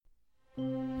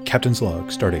Captain's Log,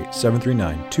 Stardate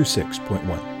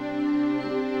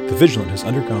 73926.1. The Vigilant has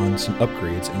undergone some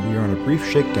upgrades, and we are on a brief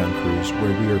shakedown cruise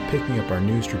where we are picking up our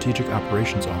new Strategic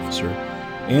Operations Officer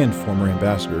and former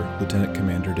Ambassador, Lieutenant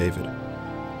Commander David.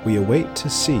 We await to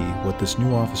see what this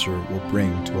new officer will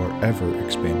bring to our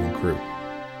ever-expanding crew.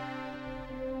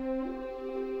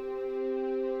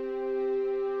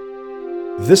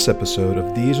 This episode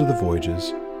of These Are the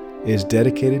Voyages is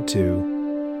dedicated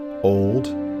to old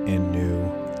and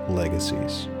new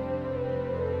legacies.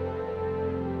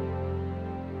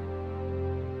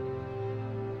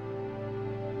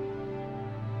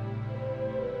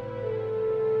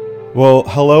 Well,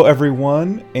 hello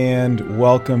everyone, and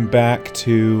welcome back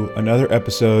to another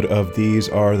episode of These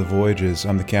Are the Voyages.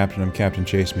 I'm the captain. I'm Captain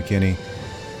Chase McKinney,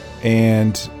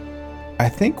 and I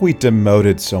think we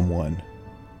demoted someone.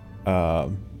 I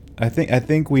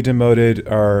think we demoted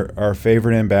our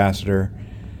favorite ambassador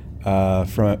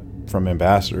from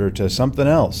ambassador to something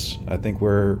else. I think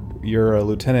you're a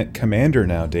lieutenant commander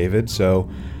now, David. So,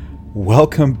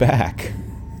 welcome back.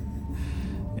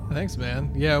 Thanks,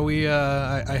 man. Yeah,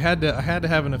 I had to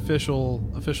have an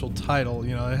official title.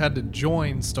 You know, I had to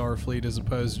join Starfleet as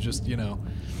opposed to just,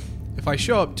 if I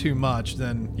show up too much,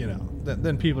 then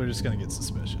then people are just gonna get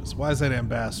suspicious. Why is that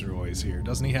ambassador always here?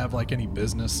 Doesn't he have any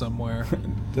business somewhere?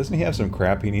 Doesn't he have some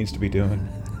crap he needs to be doing?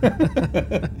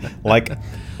 Like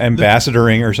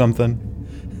ambassadoring or something?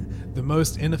 The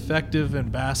most ineffective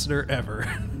ambassador ever.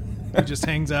 He just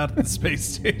hangs out at the space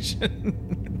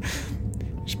station.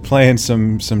 He's playing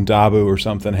some Dabu or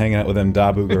something, hanging out with them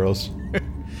Dabu girls.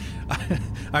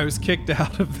 I was kicked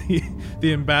out of the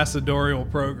ambassadorial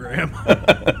program.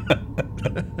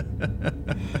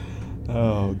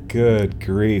 Oh, good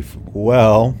grief.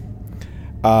 Well,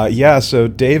 so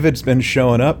David's been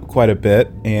showing up quite a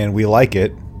bit, and we like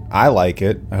it. I like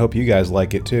it. I hope you guys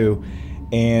like it too.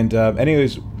 And I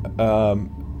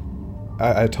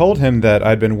told him that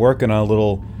I'd been working on a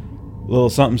little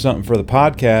something for the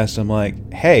podcast. I'm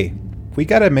like, hey, we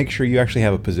got to make sure you actually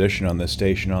have a position on this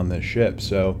station, on this ship.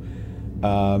 So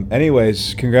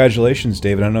anyways, congratulations,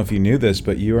 David. I don't know if you knew this,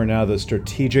 but you are now the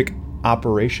Strategic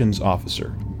Operations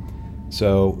Officer.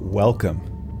 So welcome.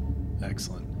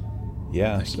 Excellent.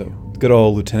 Yeah. Thank you. Good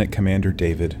old Lieutenant Commander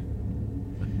David.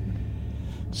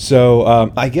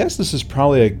 So I guess this is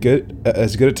probably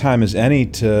as good a time as any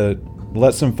to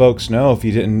let some folks know, if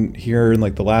you didn't hear in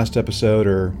the last episode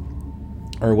or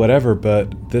whatever,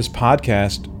 but this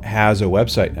podcast has a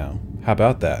website now. How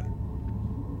about that?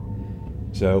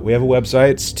 So we have a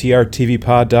website. It's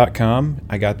trtvpod.com.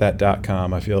 I got that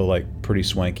 .com. I feel pretty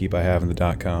swanky by having the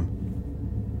 .com.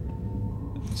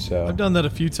 So I've done that a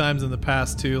few times in the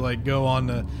past too. Go on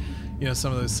to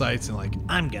some of those sites and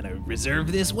I'm gonna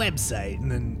reserve this website,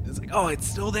 and then it's oh, it's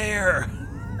still there.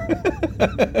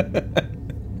 It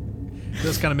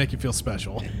does kind of make you feel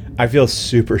special. I feel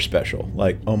super special.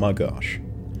 Oh my gosh.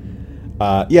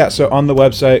 So on the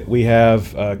website, we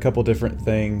have a couple different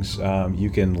things. You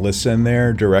can listen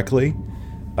there directly.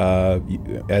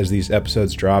 As these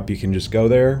episodes drop, you can just go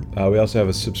there. We also have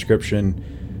a subscription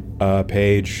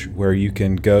page where you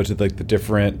can go to the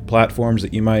different platforms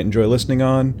that you might enjoy listening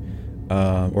on,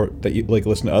 or that you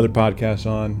listen to other podcasts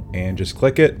on, and just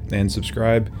click it and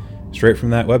subscribe straight from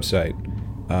that website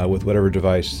with whatever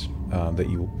device that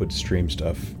you would stream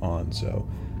stuff on. So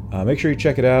make sure you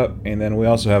check it out. And then we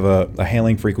also have a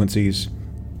hailing frequencies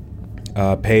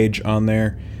page on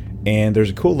there, and there's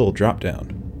a cool little drop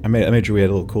down. I made sure we had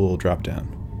a cool little drop down,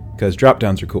 because drop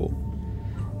downs are cool.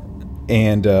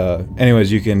 And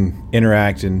anyways, you can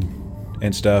interact and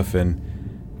stuff, and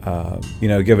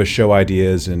give us show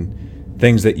ideas and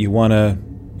things that you want to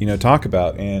talk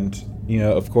about, and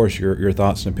of course your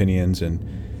thoughts and opinions and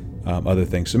other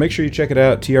things. So make sure you check it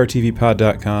out,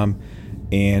 trtvpod.com,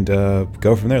 and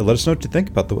go from there. Let us know what you think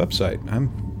about the website.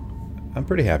 I'm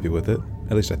pretty happy with it.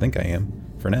 At least I think I am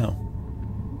for now.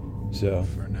 So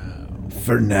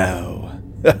for now.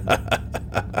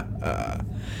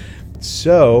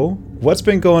 So what's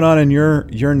been going on in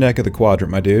your neck of the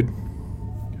quadrant, my dude?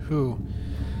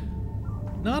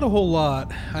 Not a whole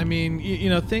lot. I mean,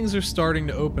 things are starting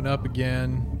to open up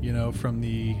again, from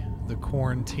the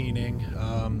quarantining.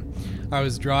 I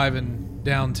was driving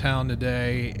downtown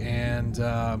today,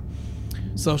 and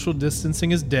social distancing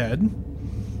is dead.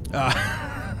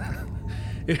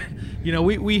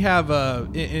 We have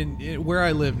in where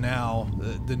I live now,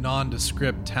 the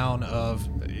nondescript town of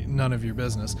none of your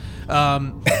business.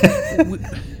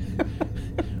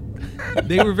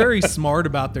 They were very smart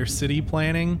about their city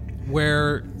planning,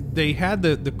 where they had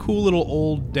the cool little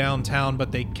old downtown,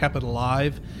 but they kept it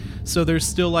alive. So there's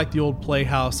still like the old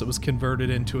Playhouse that was converted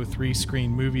into a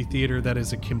 3-screen movie theater that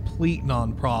is a complete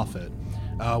nonprofit,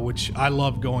 which I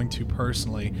love going to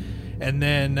personally. And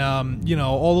then,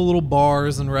 all the little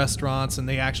bars and restaurants, and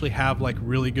they actually have like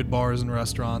really good bars and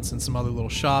restaurants and some other little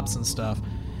shops and stuff.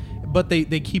 But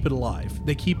they keep it alive.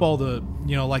 They keep all the,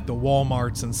 like the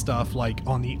Walmarts and stuff like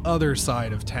on the other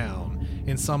side of town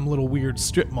in some little weird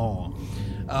strip mall.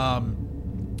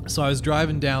 So I was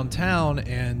driving downtown,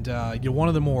 and one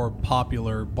of the more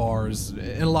popular bars,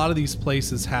 and a lot of these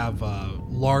places have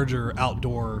larger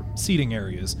outdoor seating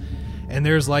areas. And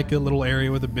there's like a little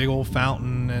area with a big old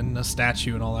fountain and a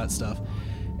statue and all that stuff.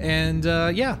 And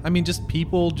just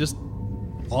people just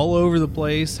all over the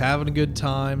place having a good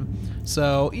time.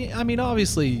 So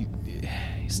obviously,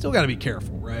 you still got to be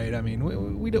careful, right? I mean,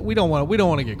 we don't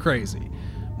want to get crazy.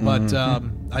 But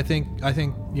I think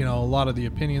a lot of the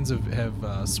opinions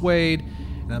have swayed,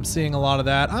 and I'm seeing a lot of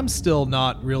that. I'm still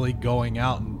not really going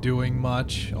out and doing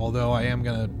much, although I am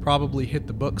gonna probably hit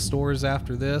the bookstores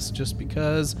after this, just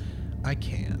because I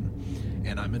can,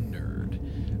 and I'm a nerd.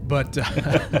 But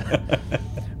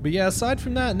but yeah, aside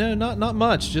from that, no, not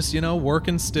much. Just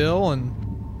working still, and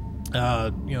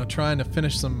trying to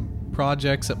finish some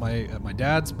projects at my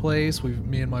dad's place.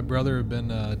 Me and my brother have been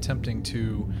attempting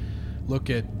to look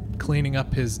at cleaning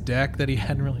up his deck that he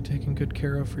hadn't really taken good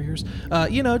care of for years.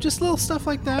 Just little stuff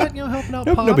like that. Helping out.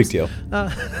 Pops. No big deal.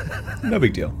 No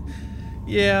big deal.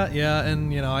 Yeah,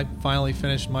 and I finally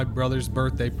finished my brother's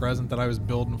birthday present that I was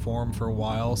building for him for a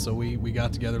while. So we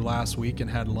got together last week and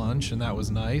had lunch, and that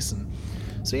was nice. And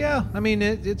so yeah, I mean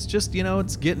it's just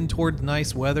it's getting towards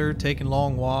nice weather, taking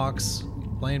long walks,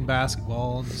 playing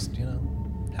basketball, just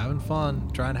having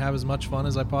fun, trying to have as much fun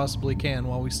as I possibly can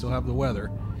while we still have the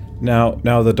weather. Now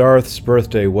the Darth's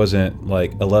birthday wasn't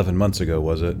like 11 months ago,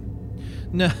 was it?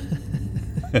 No,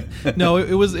 no,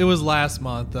 it was last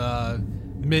month,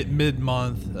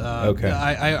 mid-month. Okay.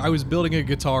 I was building a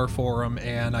guitar for him,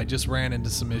 and I just ran into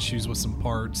some issues with some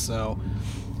parts. So,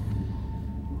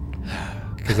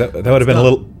 because that would have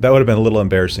been a little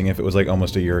embarrassing if it was like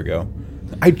almost a year ago.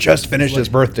 I just finished his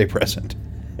birthday present.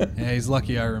 Yeah, he's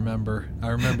lucky I remember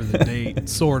the date,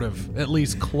 sort of, at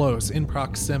least close, in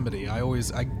proximity. I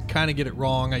kind of get it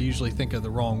wrong. I usually think of the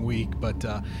wrong week, but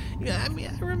I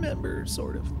remember,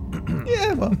 sort of.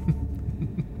 Yeah, well,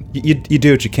 you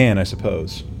do what you can, I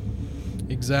suppose.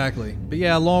 Exactly. But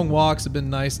yeah, long walks have been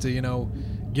nice to,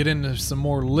 get into some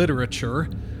more literature.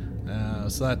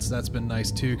 So that's been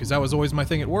nice too, because that was always my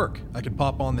thing at work. I could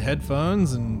pop on the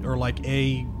headphones or like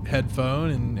a headphone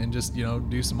and just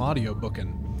do some audio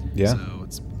booking. Yeah. So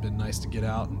it's been nice to get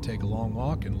out and take a long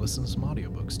walk and listen to some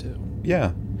audiobooks too.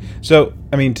 Yeah. So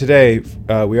I mean, today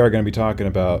we are going to be talking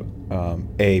about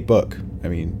a book. I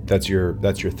mean, that's your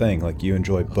thing. Like, you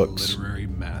enjoy books. A literary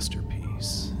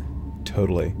masterpiece.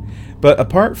 Totally. But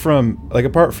apart from what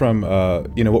we're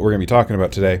going to be talking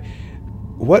about today,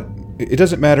 it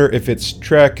doesn't matter if it's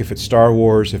Trek, if it's Star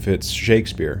Wars, if it's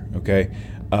Shakespeare, okay?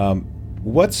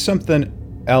 What's something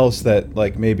else that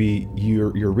like maybe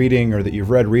you're reading or that you've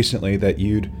read recently that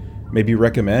you'd maybe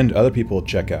recommend other people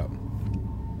check out?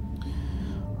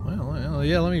 Well,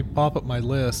 yeah, let me pop up my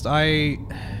list. I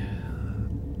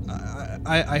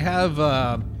have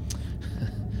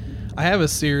I have a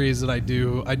series that I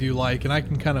do like, and I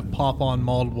can kind of pop on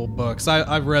multiple books.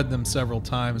 I've read them several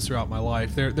times throughout my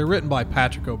life. They're written by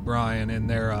Patrick O'Brian, and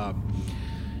they're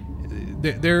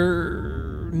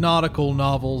nautical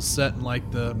novels set in like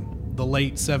the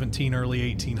late 1700s,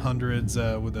 early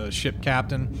 1800s with a ship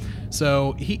captain.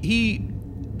 So he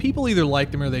people either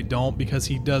like them or they don't, because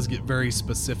he does get very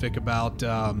specific about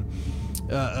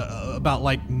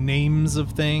like names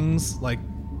of things, like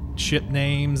ship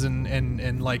names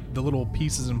and like the little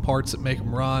pieces and parts that make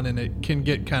them run, and it can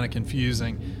get kind of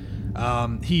confusing.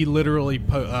 He literally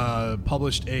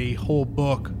published a whole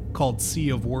book called Sea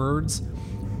of Words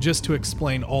just to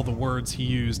explain all the words he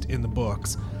used in the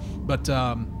books. But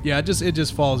it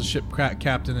just follows a ship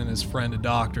captain and his friend, a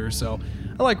doctor. So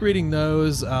I like reading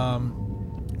those.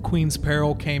 Queen's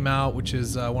Peril came out, which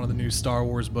is one of the new Star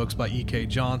Wars books by E.K.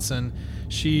 Johnson.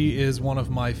 She is one of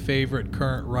my favorite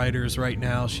current writers right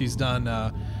now. She's done,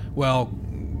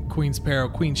 Queen's Peril.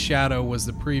 Queen's Shadow was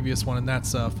the previous one, and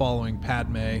that's following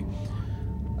Padme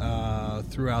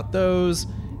throughout those.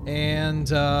 And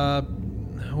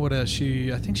what else?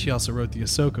 I think she also wrote the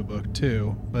Ahsoka book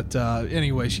too. But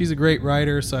anyway, she's a great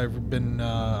writer, so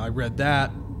I read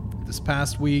that this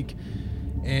past week.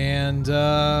 And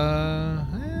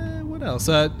what else?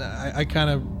 I kind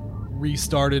of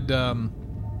restarted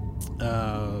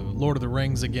Lord of the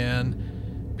Rings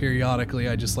again. Periodically,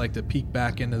 I just like to peek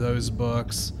back into those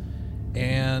books.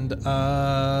 And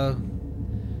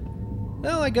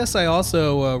well, I guess I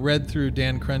also read through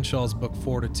Dan Crenshaw's book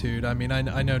Fortitude. I mean,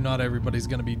 I know not everybody's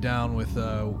going to be down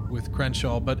with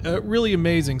Crenshaw, but a really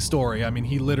amazing story. I mean,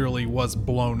 he literally was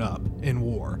blown up in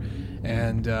war,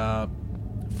 and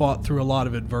fought through a lot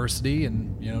of adversity,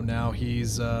 and now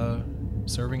he's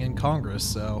serving in Congress.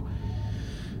 So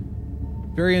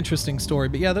very interesting story.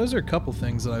 But yeah, those are a couple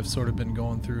things that I've sort of been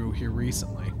going through here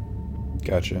recently.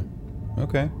 Gotcha.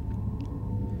 Okay.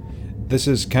 This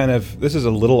is a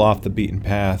little off the beaten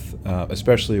path,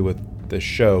 especially with this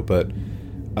show, but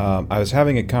I was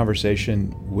having a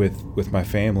conversation with my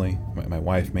family, my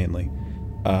wife mainly,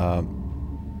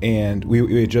 and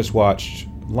we had just watched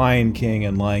Lion King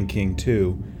and Lion King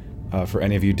 2, for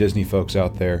any of you Disney folks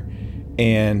out there,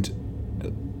 and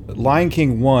Lion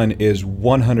King 1 is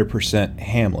 100%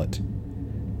 Hamlet,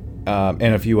 and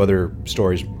a few other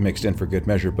stories mixed in for good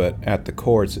measure, but at the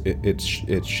core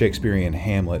it's Shakespearean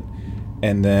Hamlet.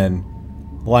 And then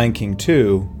Lion King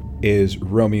 2 is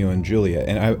Romeo and Juliet.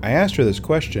 And I asked her this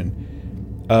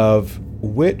question of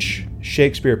which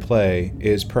Shakespeare play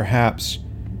is perhaps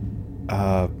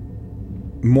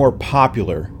more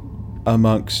popular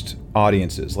amongst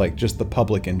audiences, like just the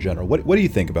public in general. What do you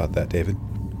think about that, David?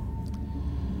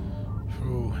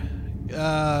 Ooh.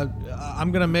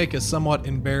 I'm going to make a somewhat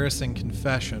embarrassing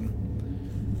confession.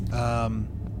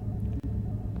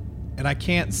 And I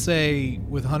can't say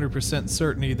with 100%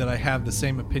 certainty that I have the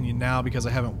same opinion now because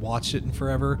I haven't watched it in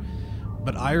forever.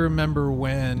 But I remember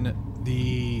when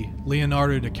the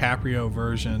Leonardo DiCaprio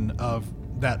version of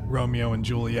that Romeo and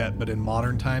Juliet, but in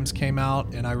modern times, came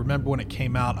out. And I remember when it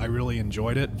came out, I really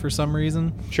enjoyed it for some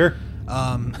reason. Sure.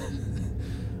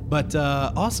 But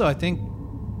also, I think,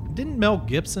 didn't Mel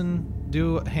Gibson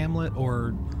do Hamlet?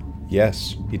 Or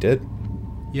Yes, he did.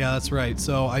 Yeah, that's right.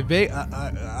 So I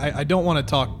don't want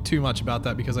to talk too much about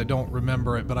that because I don't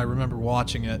remember it, but I remember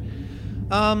watching it.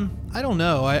 I don't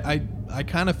know. I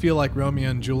kind of feel like Romeo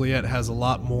and Juliet has a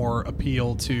lot more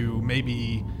appeal to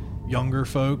maybe younger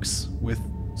folks with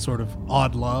sort of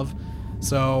odd love.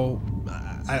 So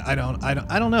I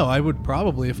don't know. I would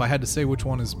probably, if I had to say which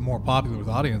one is more popular with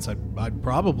audience, I'd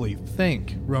probably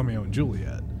think Romeo and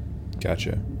Juliet.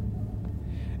 Gotcha.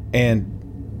 And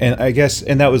I guess,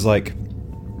 and that was like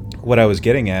what I was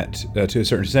getting at to a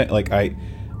certain extent. Like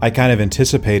I kind of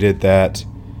anticipated that,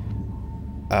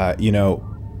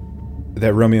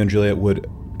 that Romeo and Juliet would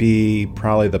be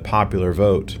probably the popular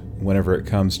vote whenever it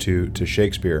comes to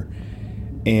Shakespeare.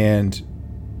 And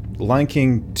Lion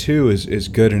King 2 is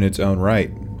good in its own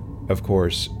right, of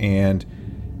course.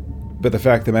 But the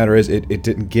fact of the matter is it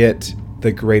didn't get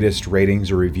the greatest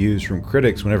ratings or reviews from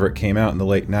critics whenever it came out in the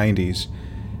late 90s.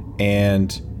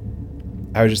 And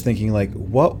I was just thinking, like,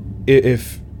 what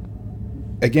if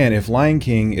Lion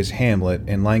King is Hamlet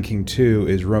and Lion King 2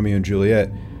 is Romeo and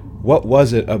Juliet, what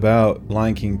was it about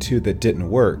Lion King 2 that didn't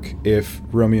work if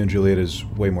Romeo and Juliet is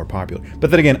way more popular?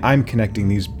 But then again, I'm connecting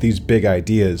these big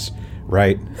ideas,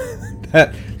 right?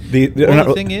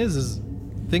 The thing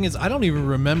is, I don't even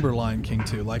remember Lion King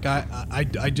 2. Like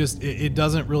I just it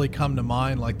doesn't really come to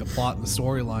mind, like the plot and the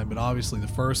storyline, but obviously the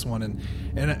first one.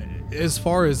 And as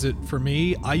far as it for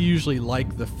me, I usually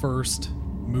like the first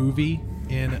movie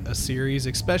in a series,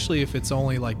 especially if it's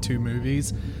only like 2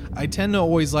 movies. I tend to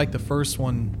always like the first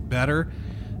one better.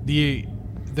 The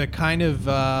kind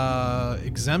of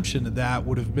exemption to that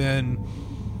would have been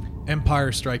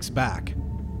Empire Strikes Back.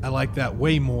 I like that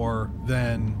way more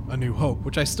than A New Hope,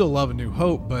 which I still love A New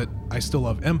Hope, but I still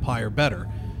love Empire better.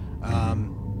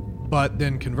 But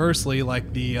then conversely,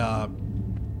 like the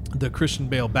Christian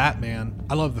Bale Batman,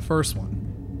 I love the first one.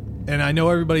 And I know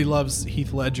everybody loves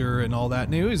Heath Ledger and all that,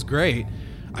 and it was great.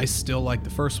 I still like the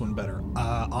first one better.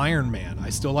 Iron Man, I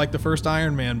still like the first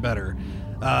Iron Man better.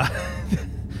 I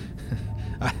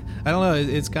don't know.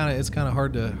 It's kind of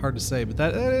hard to say, but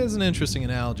that is an interesting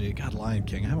analogy. God, Lion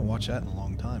King. I haven't watched that in a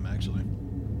long time, actually.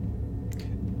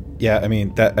 Yeah, I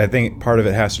mean, I think part of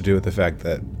it has to do with the fact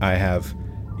that I have,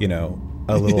 a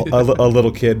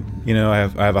little kid. I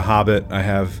have a Hobbit. I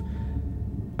have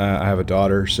a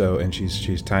daughter. So, and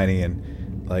she's tiny,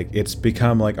 and like it's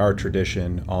become like our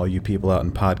tradition. All you people out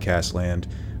in podcast land,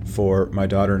 for my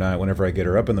daughter and I, whenever I get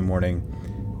her up in the morning,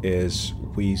 is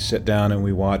we sit down and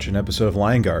we watch an episode of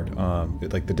Lion Guard,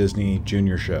 like the Disney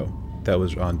Junior show that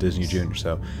was on Disney Junior.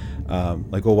 So,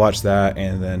 like we'll watch that,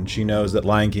 and then she knows that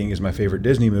Lion King is my favorite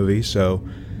Disney movie. So,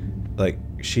 like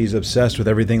she's obsessed with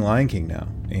everything Lion King now.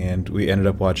 And we ended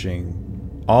up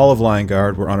watching all of Lion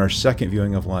Guard. We're on our second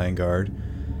viewing of Lion Guard.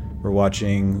 We're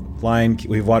watching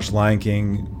We've watched Lion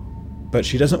King, but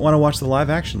she doesn't want to watch the live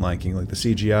action Lion King, like the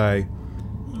CGI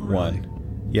one.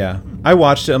 Yeah, I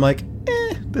watched it. I'm like,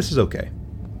 This is okay.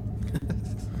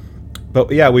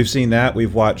 But yeah, we've seen that.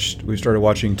 We've started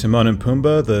watching Timon and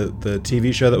Pumbaa, the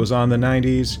TV show that was on in the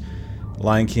 90s.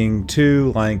 Lion King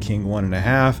 2, Lion King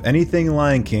 1.5. Anything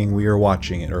Lion King, we are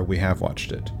watching it, or we have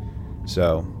watched it.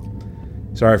 So,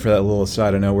 sorry for that little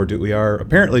aside. I know we are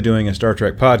apparently doing a Star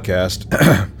Trek podcast.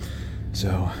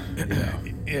 So,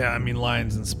 yeah, I mean,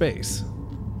 lions in space.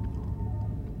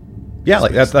 Yeah,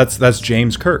 like that's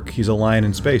James Kirk. He's a lion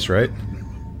in space, right?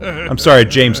 I'm sorry,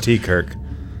 James T. Kirk.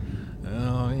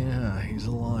 Oh yeah, he's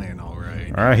a lion, all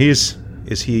right. All right, is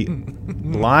he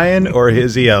lion or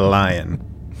is he a lion?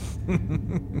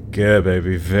 Good,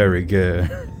 baby, very good.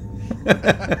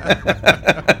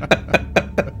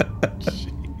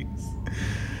 Jeez.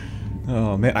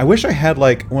 Oh man, I wish I had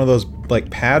like one of those like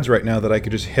pads right now that I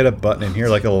could just hit a button and hear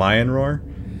like a lion roar.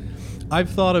 I've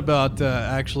thought about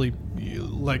actually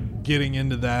like getting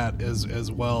into that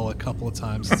as well a couple of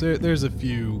times. There's a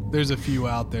few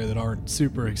out there that aren't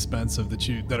super expensive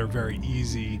that are very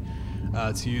easy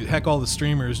to use. Heck, all the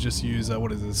streamers just use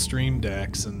Stream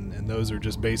Decks, and those are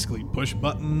just basically push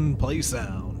button play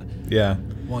sound. Yeah.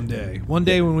 One day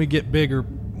when we get bigger,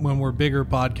 when we're bigger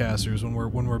podcasters, when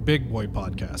we're big boy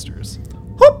podcasters.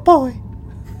 Oh boy.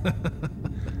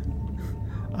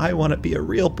 I want to be a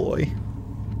real boy.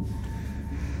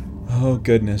 Oh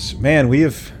goodness, man,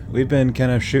 we've been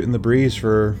kind of shooting the breeze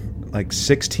for like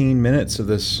 16 minutes of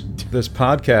this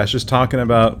podcast, just talking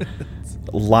about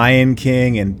Lion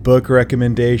King and book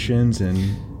recommendations.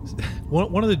 And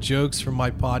one of the jokes from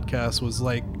my podcast was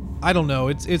like, I don't know,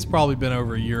 it's probably been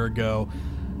over a year ago.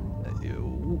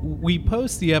 We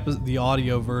post the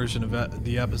audio version of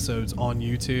the episodes on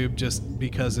YouTube just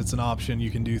because it's an option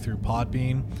you can do through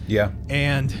Podbean. Yeah,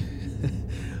 and.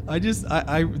 I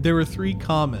there were 3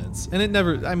 comments, and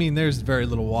there's very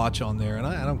little watch on there, and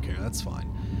I don't care, that's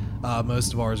fine.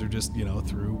 Most of ours are just,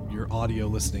 through your audio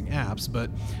listening apps, but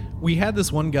we had this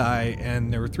one guy,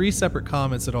 and there were 3 separate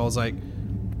comments that I was like,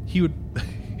 he would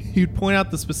point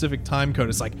out the specific time code.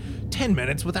 It's like 10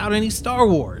 minutes without any Star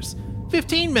Wars,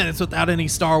 15 minutes without any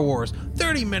Star Wars,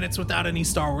 30 minutes without any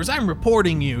Star Wars. I'm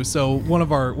reporting you. So one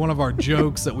of our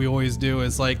jokes that we always do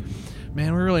is like,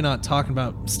 man, we're really not talking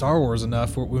about Star Wars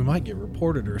enough. We might get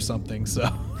reported or something. So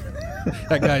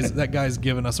that guy's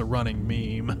giving us a running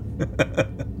meme.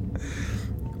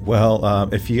 Well,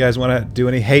 if you guys want to do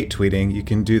any hate tweeting, you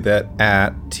can do that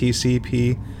at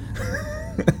TCP.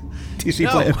 TC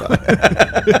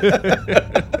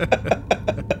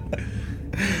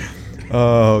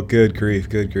Oh, good grief,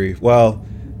 good grief. Well,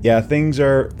 yeah, things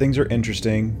are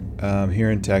interesting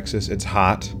here in Texas. It's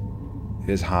hot. It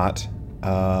is hot.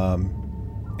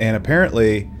 And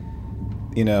apparently,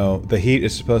 the heat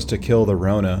is supposed to kill the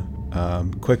Rona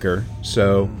quicker.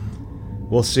 So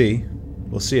we'll see.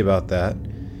 We'll see about that.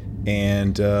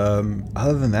 And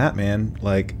other than that, man,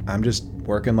 like I'm just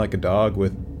working like a dog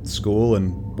with school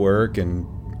and work and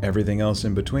everything else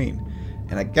in between.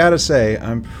 And I gotta say,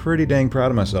 I'm pretty dang proud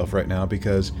of myself right now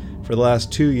because for the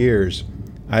last 2 years,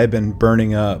 I've been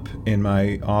burning up in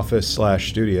my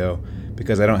office/studio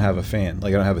because I don't have a fan.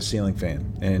 Like I don't have a ceiling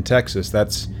fan. And in Texas, that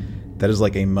is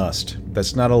like a must.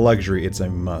 That's not a luxury, it's a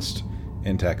must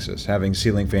in Texas, having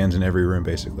ceiling fans in every room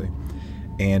basically.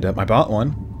 And I bought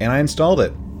one and I installed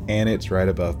it, and it's right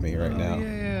above me right now.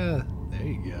 Yeah, there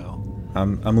you go.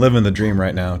 I'm living the dream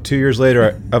right now. 2 years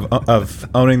later of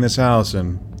owning this house,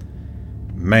 and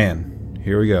man,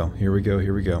 here we go.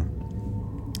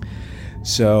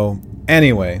 So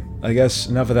anyway, I guess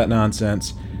enough of that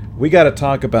nonsense. We got to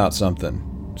talk about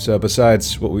something. So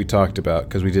besides what we talked about,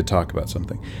 because we did talk about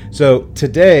something. So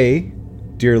today,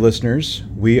 dear listeners,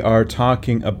 we are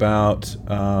talking about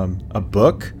a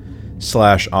book /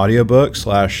 audiobook /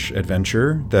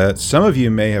 adventure that some of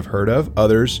you may have heard of,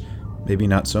 others maybe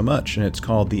not so much. And it's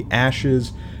called The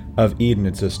Ashes of Eden.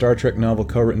 It's a Star Trek novel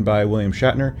co-written by William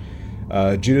Shatner,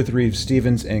 Judith Reeves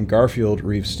Stevens, and Garfield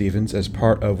Reeves Stevens as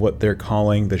part of what they're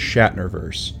calling the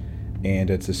Shatnerverse.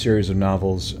 And it's a series of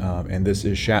novels, and this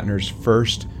is Shatner's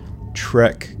first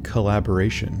Trek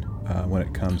collaboration when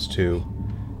it comes to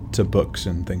books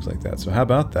and things like that. So how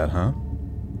about that, huh?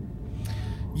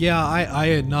 Yeah, I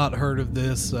had not heard of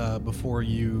this before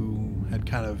you had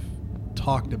kind of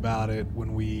talked about it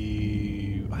when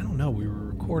we were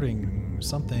recording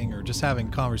something or just having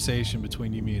conversation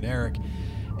between you, me, and Eric.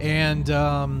 And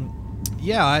I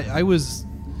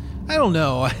don't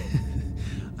know.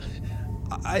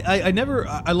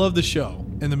 I love the show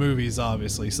and the movies,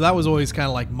 obviously. So that was always kind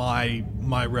of like my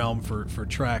realm for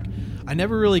Trek. I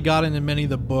never really got into many of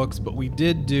the books, but we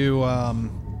did do the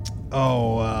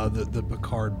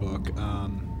Picard book.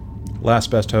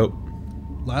 Last Best Hope.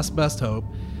 Last Best Hope.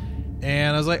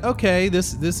 And I was like, okay,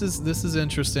 this is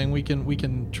interesting. We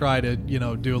can try to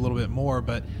do a little bit more,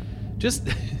 but just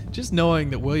just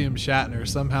knowing that William Shatner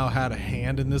somehow had a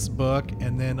hand in this book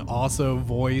and then also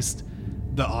voiced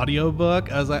the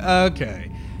audiobook, I was like,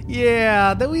 okay,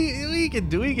 yeah, that we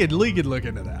could look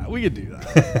into that. We could do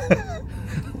that.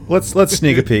 Let's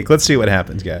sneak a peek. Let's see what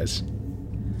happens, guys.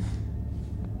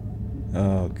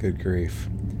 Oh, good grief.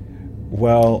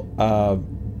 Well,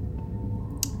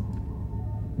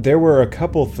 there were a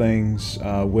couple things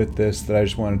with this that I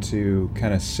just wanted to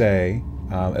kind of say,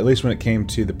 at least when it came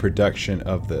to the production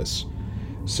of this.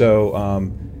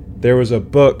 So there was a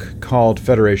book called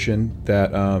Federation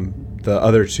that the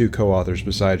other two co-authors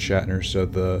besides Shatner,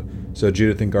 so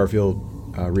Judith and Garfield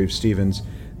Reeves Stevens,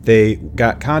 they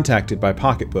got contacted by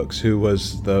Pocket Books, who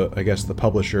was the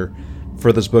publisher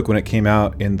for this book when it came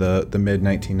out in the mid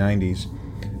 1990s.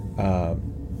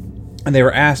 And they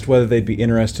were asked whether they'd be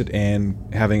interested in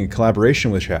having a collaboration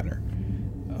with Shatner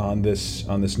on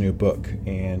this new book.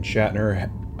 And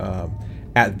Shatner,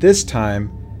 at this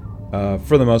time,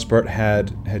 for the most part,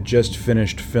 had just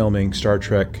finished filming Star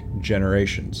Trek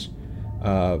Generations,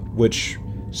 which,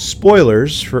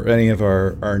 spoilers for any of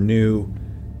our new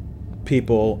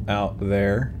people out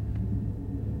there,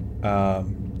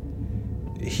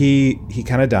 he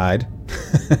kind of died.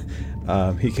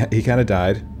 He kind of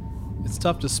died. It's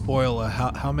tough to spoil a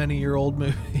how many year old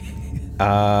movie?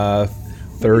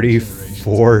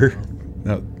 34.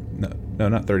 No,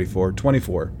 not 34.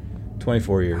 24.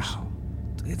 24 years. Wow.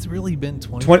 It's really been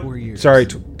 24 years. Sorry,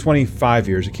 25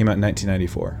 years. It came out in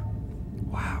 1994.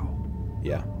 Wow.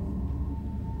 Yeah.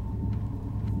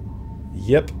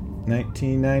 Yep.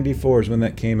 1994 is when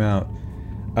that came out.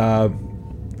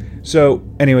 So,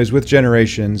 anyways, with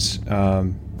Generations,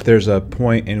 there's a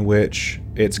point in which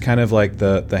it's kind of like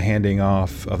the handing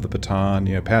off of the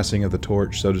baton, passing of the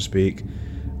torch, so to speak,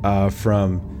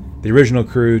 from the original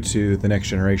crew to the Next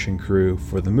Generation crew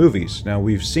for the movies. Now,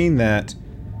 we've seen that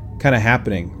kind of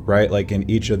happening, right? Like in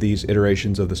each of these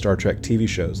iterations of the Star Trek TV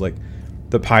shows. Like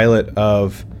the pilot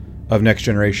of Next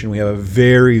Generation, we have a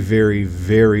very, very,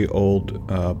 very old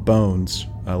Bones,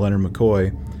 Leonard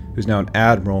McCoy, who's now an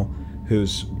admiral,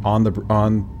 who's on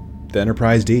the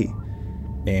Enterprise D.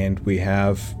 And we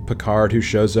have Picard, who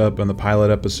shows up on the pilot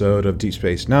episode of Deep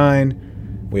Space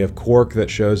Nine. We have Quark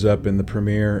that shows up in the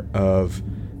premiere of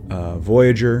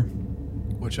Voyager,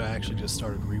 which I actually just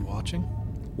started rewatching.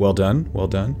 Well done.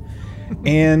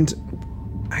 And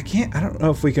I don't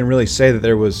know if we can really say that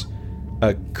there was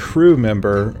a crew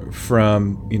member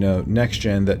from Next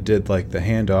Gen that did like the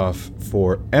handoff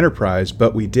for Enterprise,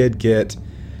 but we did get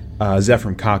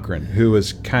Zefram Cochrane, who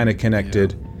was kind of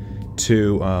connected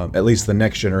to at least the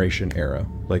Next Generation era,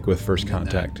 like with First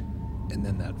Contact. And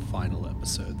then that final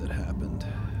episode that happened.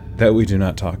 That we do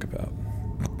not talk about.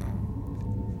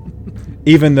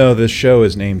 Even though this show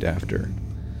is named after.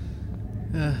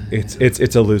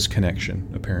 It's a loose connection,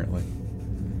 apparently.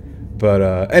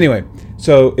 But anyway,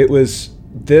 so this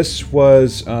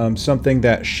was something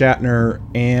that Shatner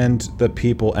and the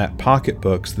people at Pocket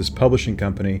Books, this publishing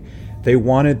company, they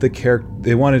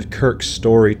wanted Kirk's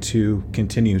story to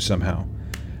continue somehow,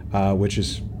 which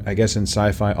is, I guess, in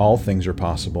sci-fi all things are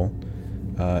possible,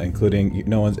 including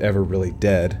no one's ever really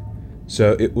dead.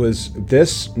 So it was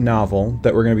this novel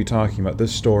that we're going to be talking about,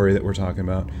 this story that we're talking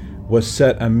about, was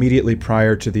set immediately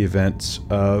prior to the events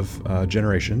of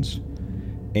Generations,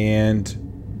 and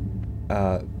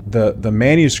the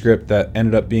manuscript that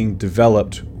ended up being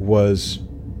developed was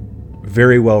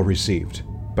very well received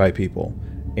by people.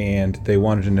 And they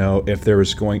wanted to know if there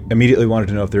was going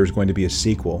to be a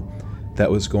sequel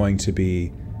that was going to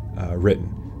be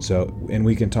written. So, and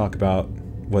we can talk about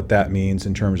what that means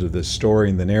in terms of the story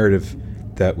and the narrative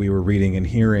that we were reading and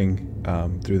hearing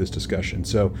through this discussion.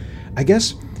 So, I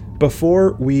guess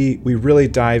before we really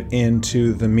dive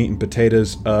into the meat and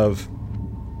potatoes of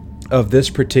this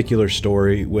particular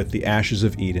story with the Ashes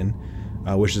of Eden,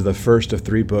 which is the first of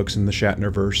 3 books in the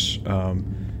Shatnerverse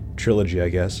trilogy, I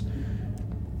guess.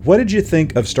 What did you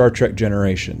think of Star Trek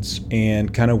Generations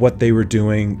and kind of what they were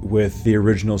doing with the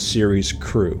original series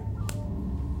crew?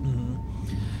 Mm-hmm.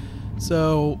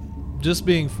 So, just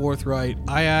being forthright,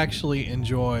 I actually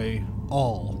enjoy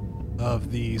all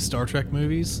of the Star Trek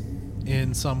movies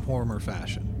in some form or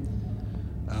fashion.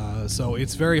 So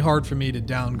it's very hard for me to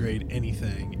downgrade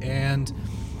anything. And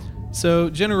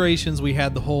so Generations, we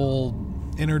had the whole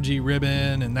energy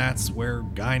ribbon, and that's where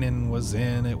Guinan was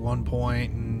in at one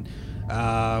point, and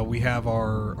we have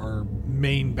our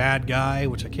main bad guy,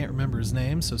 which I can't remember his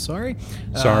name, so sorry.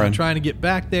 Sauron. Trying to get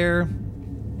back there.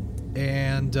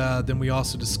 And then we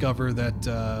also discover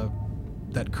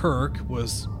that Kirk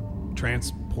was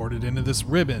ported into this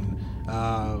ribbon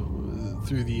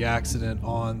through the accident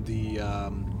on the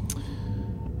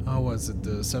was it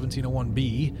the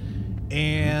 1701B,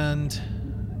 and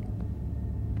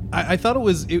I thought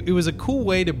it was a cool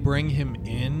way to bring him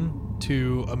in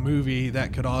to a movie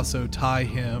that could also tie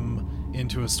him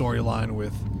into a storyline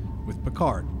with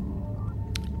Picard.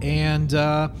 And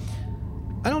I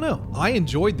don't know, I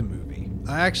enjoyed the movie.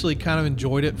 I actually kind of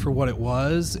enjoyed it for what it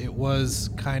was. It was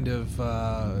kind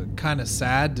of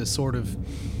sad to sort of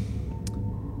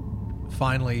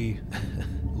finally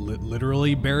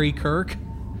literally bury Kirk.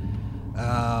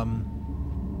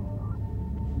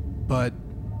 But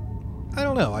I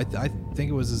don't know. I think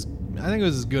it was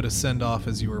as good a send off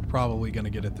as you were probably going to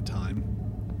get at the time.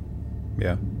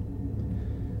 Yeah.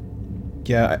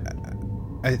 Yeah.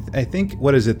 I think,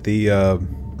 what is it?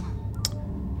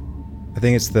 I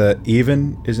think it's the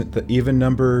even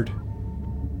numbered.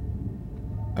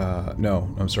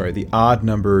 No, I'm sorry. The odd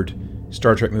numbered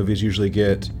Star Trek movies usually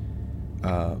get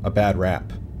a bad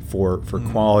rap for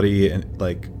quality and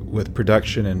like with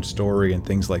production and story and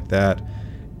things like that.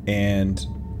 And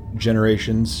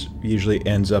Generations usually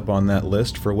ends up on that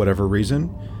list for whatever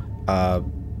reason.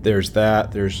 There's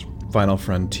that. There's Final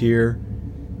Frontier,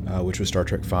 which was Star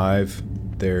Trek V.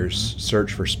 There's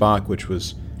Search for Spock, which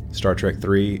was Star Trek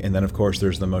 3, and then of course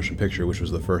there's the motion picture, which was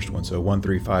the first one. So 1,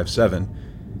 3, 5,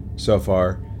 7 so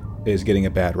far is getting a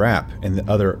bad rap, and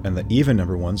the even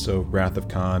number one, so Wrath of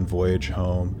Khan, Voyage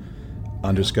Home,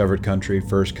 Undiscovered Country,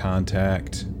 First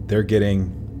Contact, they're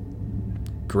getting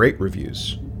great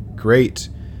reviews, great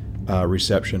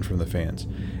reception from the fans.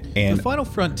 And the Final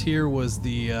Frontier was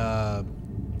the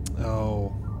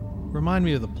remind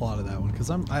me of the plot of that one, because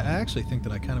I actually think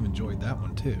that I kind of enjoyed that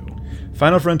one too.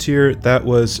 Final Frontier, that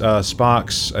was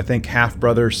Spock's, I think,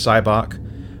 half-brother, Sybok,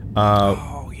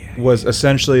 was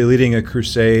essentially leading a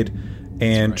crusade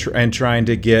and and trying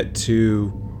to get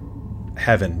to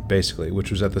heaven, basically,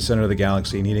 which was at the center of the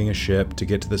galaxy, needing a ship to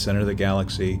get to the center of the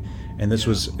galaxy. And this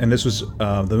was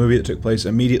the movie that took place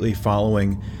immediately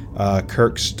following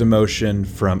Kirk's demotion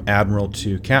from admiral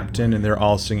to captain, and they're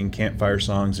all singing campfire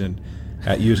songs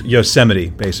at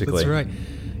Yosemite, basically. That's right.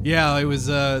 Yeah, it was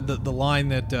the line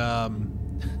that,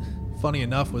 funny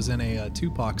enough, was in a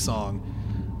Tupac song.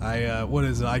 What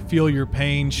is it? I feel your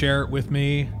pain, share it with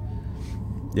me.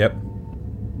 Yep.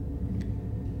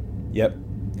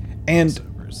 And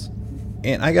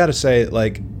I gotta say,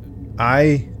 like,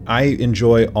 I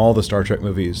enjoy all the Star Trek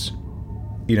movies,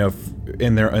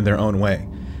 in their own way.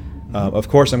 Of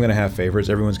course, I'm gonna have favorites.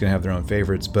 Everyone's gonna have their own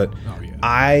favorites, but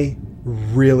I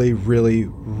really, really,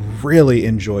 really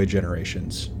enjoy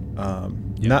Generations.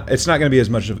 It's not going to be as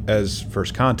much as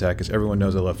First Contact, because everyone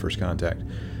knows I love First Contact.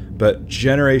 But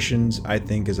Generations, I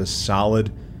think, is a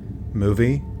solid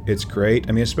movie. It's great.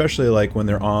 I mean, especially like when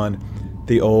they're on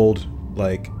the old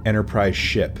like Enterprise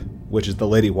ship, which is the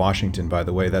Lady Washington, by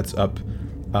the way. That's up.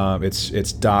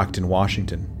 It's docked in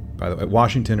Washington, by the way,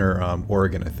 Washington or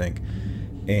Oregon, I think.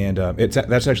 And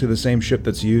that's actually the same ship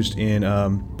that's used in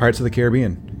Pirates of the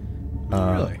Caribbean.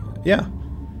 Really? Yeah.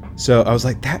 So I was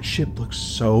like, that ship looks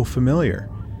so familiar,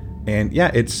 and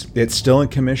yeah, it's still in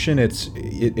commission. It's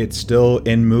still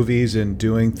in movies and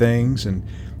doing things, and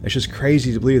it's just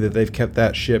crazy to believe that they've kept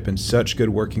that ship in such good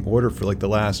working order for like the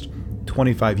last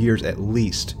 25 years at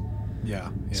least. Yeah.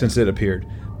 Since it appeared.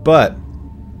 But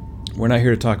we're not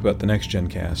here to talk about the Next Gen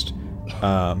cast.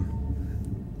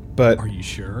 But are you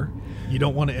sure you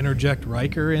don't want to interject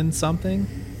Riker in something?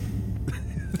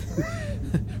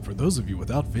 For those of you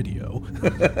without video,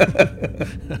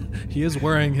 he is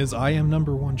wearing his I Am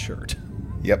Number One shirt.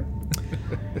 Yep.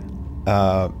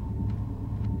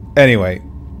 Anyway,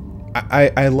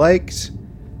 I liked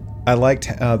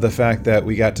the fact that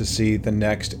we got to see the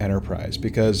next Enterprise,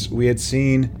 because we had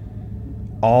seen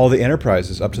all the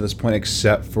Enterprises up to this point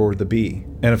except for the B,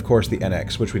 and of course the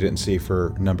NX, which we didn't see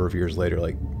for a number of years later,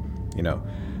 7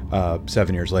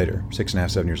 years later, 6.5,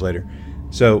 7 years later.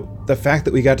 So the fact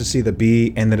that we got to see the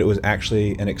B and that it was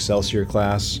actually an Excelsior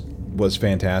class was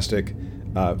fantastic.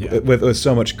 With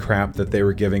so much crap that they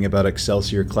were giving about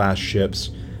Excelsior class ships,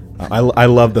 I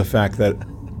love the fact that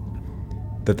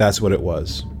that's what it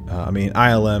was. I mean,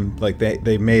 ILM, like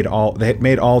they made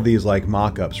all these like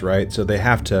mock-ups, right? So they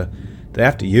have to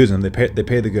use them. They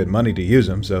pay the good money to use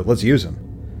them, so let's use them,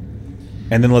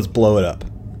 and then let's blow it up.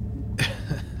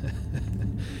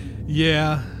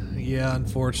 Yeah,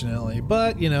 unfortunately.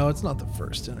 But, it's not the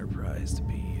first Enterprise to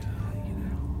be,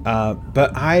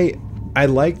 But I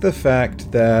like the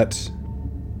fact that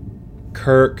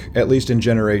Kirk, at least in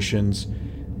Generations,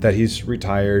 that he's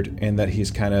retired and that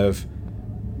he's kind of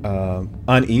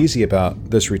uneasy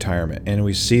about this retirement, and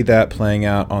we see that playing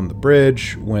out on the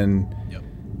bridge when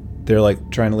they're like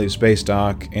trying to leave space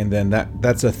dock, and then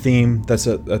that's a theme.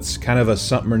 That's kind of a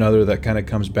something or another that kind of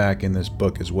comes back in this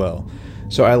book as well.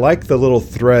 So I like the little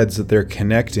threads that they're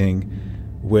connecting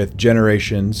with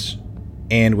Generations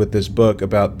and with this book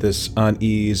about this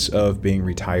unease of being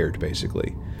retired,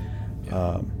 basically.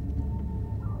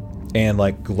 And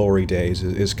like Glory Days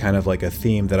is kind of like a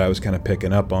theme that I was kind of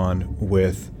picking up on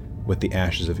with the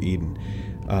Ashes of Eden.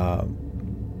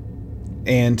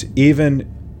 And even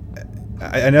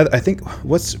I think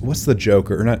what's the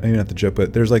joke, or not, maybe not the joke,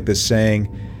 but there's like this saying,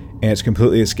 and it's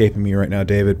completely escaping me right now,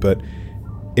 David, but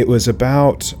it was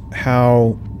about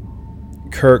how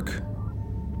Kirk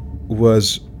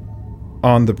was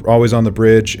always on the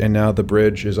bridge, and now the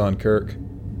bridge is on Kirk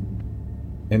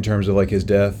in terms of like his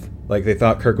death. Like they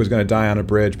thought Kirk was going to die on a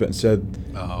bridge, but instead.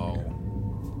 Oh.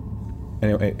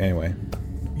 Anyway.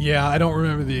 Yeah, I don't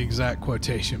remember the exact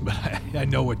quotation, but I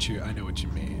know what you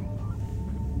mean.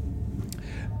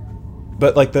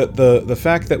 But like the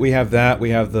fact that we have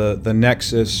the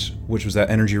Nexus, which was that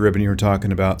energy ribbon you were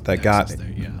talking about, that got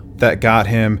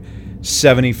him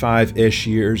 75-ish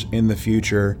years in the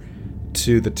future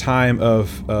to the time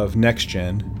of Next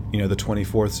Gen, the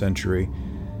 24th century.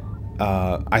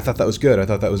 I thought that was good. I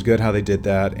thought that was good how they did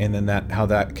that, and then how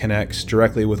that connects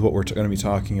directly with what we're going to be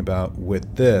talking about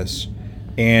with this,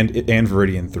 and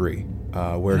Viridian 3,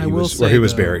 where he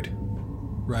was buried.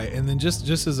 Right, and then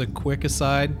just as a quick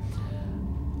aside,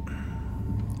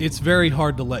 it's very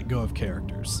hard to let go of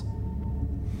characters,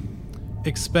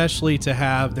 especially to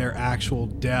have their actual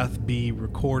death be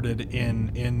recorded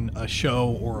in a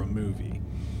show or a movie.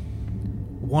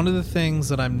 One of the things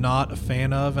that I'm not a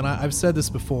fan of, and I've said this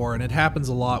before, and it happens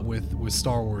a lot with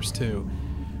Star Wars too,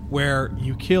 where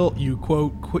you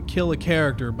quote kill a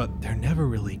character, but they're never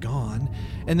really gone,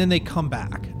 and then they come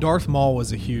back. Darth Maul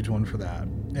was a huge one for that.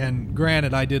 And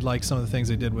granted, I did like some of the things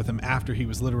they did with him after he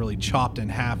was literally chopped in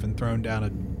half and thrown down a,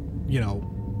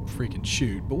 freaking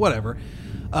chute, but whatever.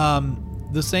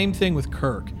 The same thing with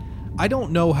Kirk. I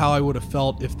don't know how I would have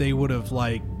felt if they would have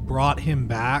brought him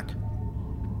back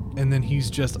and then he's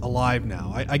just alive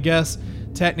now. I guess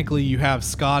technically you have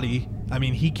Scotty. I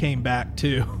mean, he came back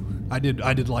too. I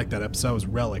did like that episode. It was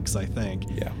Relics, I think.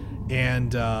 Yeah.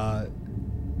 And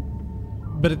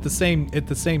but at the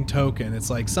same token, it's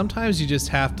like sometimes you just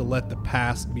have to let the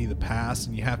past be the past,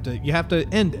 and you have to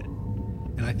end it.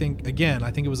 And I think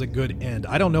it was a good end.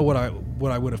 I don't know what I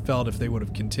would have felt if they would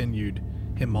have continued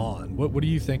him on. What do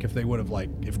you think if they would have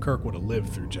if Kirk would have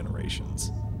lived through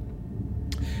Generations?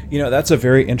 That's a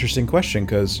very interesting question,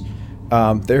 because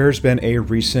there's been a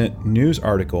recent news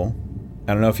article.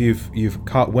 I don't know if you've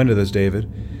caught wind of this,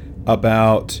 David,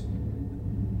 about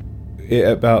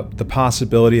the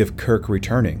possibility of Kirk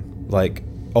returning, like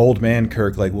old man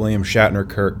Kirk, like William Shatner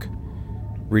Kirk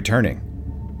returning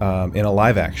in a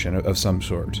live action of some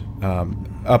sort.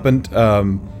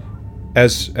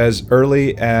 As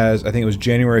early as I think it was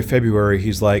January, February,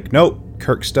 he's like, nope,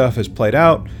 Kirk stuff has played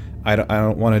out. I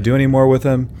don't want to do any more with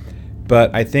him.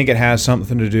 But I think it has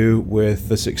something to do with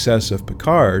the success of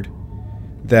Picard,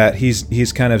 that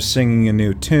he's kind of singing a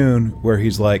new tune where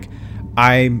he's like,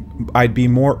 I'd be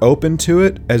more open to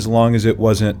it as long as it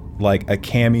wasn't like a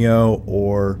cameo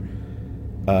or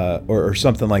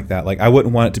something like that. Like I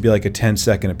wouldn't want it to be like a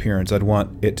 10-second appearance. I'd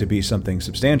want it to be something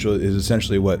substantial, is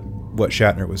essentially what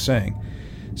Shatner was saying.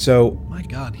 So my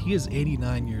God, he is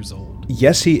 89 years old.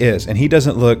 Yes, he is, and he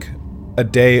doesn't look a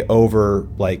day over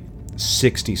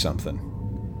 60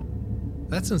 something.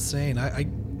 That's insane. I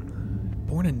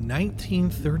born in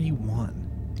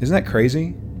 1931. Isn't that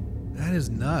crazy? That is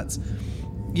nuts.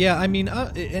 Yeah, I mean,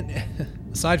 and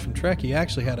aside from Trek, he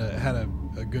actually had a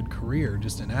good career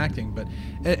just in acting. But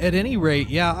at any rate,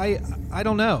 yeah, I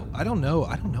don't know. I don't know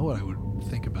what I would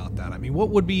think about that. I mean, what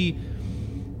would be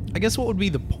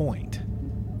the point?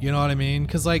 You know what I mean?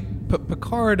 Because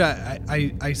Picard,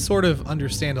 I sort of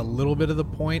understand a little bit of the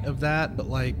point of that, but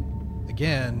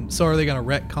again, so are they going to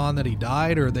retcon that he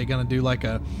died, or are they going to do like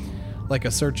a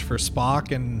search for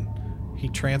Spock and he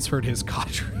transferred his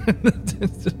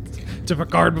Khatrin to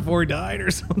Picard before he died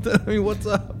or something? I mean, what's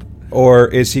up? Or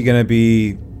is he going to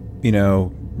be,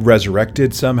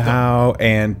 resurrected somehow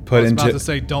and put into? I was about to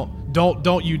say,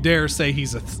 don't you dare say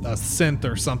he's a synth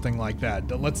or something like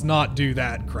that. Let's not do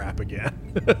that crap again.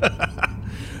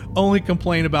 Only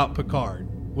complaint about Picard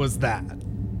was that.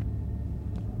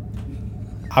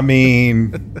 I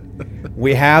mean,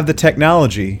 we have the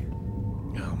technology.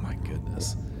 Oh my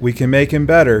goodness. We can make him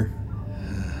better.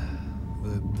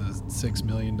 The $6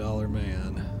 million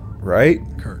man. Right?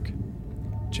 Kirk.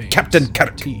 James Captain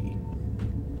Kirk. T.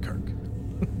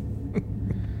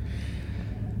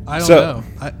 I don't know.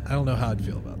 I don't know how I'd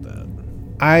feel about that.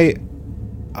 I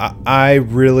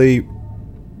really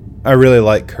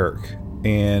like Kirk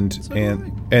and So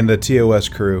and the TOS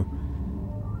crew.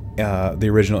 The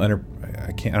original I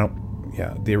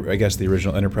guess the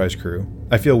original Enterprise crew.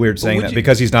 I feel weird saying that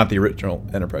because he's not the original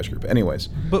Enterprise crew. But anyways.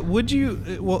 But would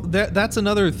you? Well, that's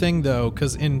another thing though,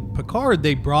 because in Picard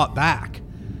they brought back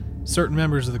certain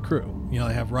members of the crew. You know,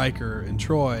 they have Riker and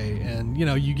Troy, and you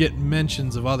know you get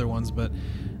mentions of other ones. But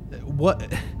what?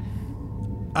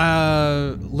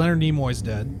 Leonard Nimoy's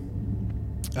dead.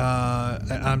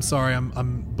 I'm sorry,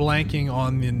 I'm blanking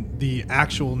on the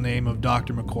actual name of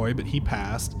Dr. McCoy, but he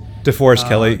passed. DeForest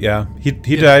Kelly, yeah, he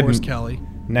died in Kelly.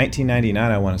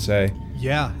 1999, I want to say.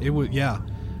 Yeah, it would. Yeah,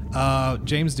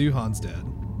 James Doohan's dead.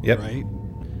 Yep. Right.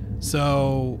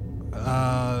 So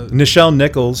Nichelle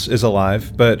Nichols is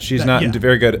alive, but she's not in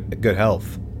very good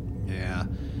health. Yeah.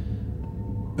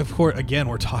 Of course, again,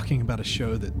 we're talking about a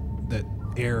show that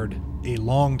aired a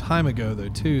long time ago, though,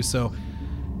 too. So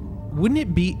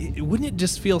wouldn't it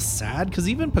just feel sad? Because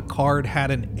even Picard had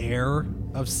an air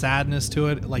of sadness to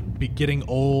it, like getting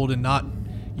old and not,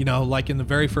 you know, like in the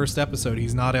very first episode,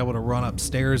 he's not able to run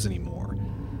upstairs anymore.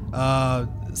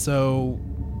 So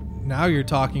now you're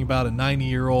talking about a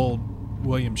 90-year-old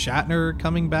William Shatner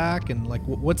coming back, and like,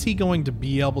 what's he going to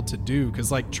be able to do?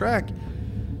 Because like Trek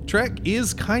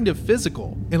is kind of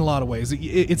physical in a lot of ways.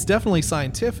 It's definitely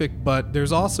scientific, but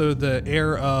there's also the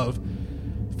air of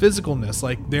physicalness.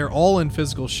 Like they're all in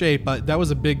physical shape. That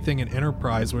was a big thing in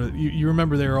Enterprise, where you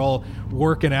remember they were all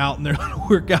working out in their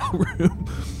workout room.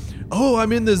 Oh,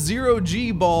 I'm in the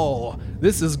 0G ball.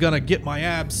 This is gonna get my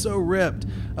abs so ripped.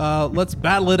 Let's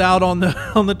battle it out on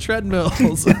the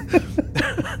treadmills.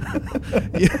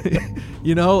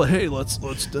 You know, hey, let's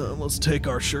take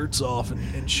our shirts off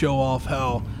and show off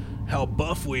how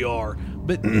buff we are.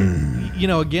 But you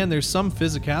know, again, there's some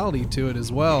physicality to it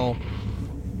as well.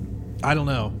 I don't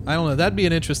know. That'd be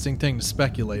an interesting thing to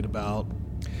speculate about.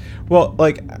 Well,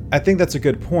 like, I think that's a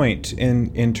good point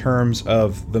in terms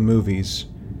of the movies,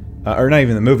 or not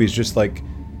even the movies, just like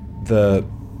the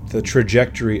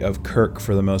trajectory of Kirk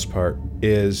for the most part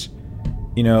is,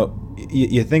 you know,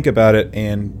 you think about it,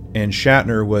 and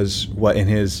Shatner was what, in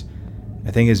his,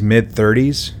 I think his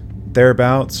mid-30s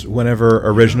thereabouts when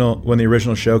the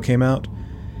original show came out,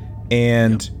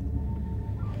 and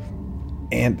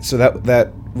so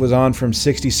that was on from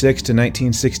 66 to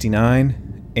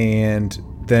 1969, and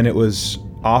then it was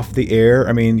off the air.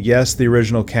 I mean, yes, the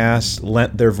original cast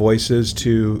lent their voices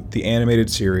to the animated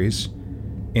series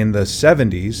in the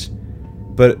 70s,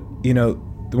 but you know,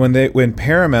 when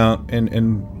Paramount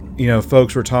and you know,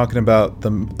 folks were talking about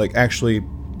them like actually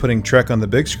putting Trek on the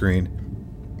big screen,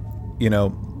 you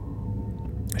know,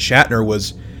 Shatner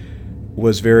was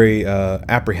very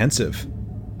apprehensive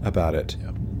about it,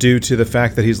 due to the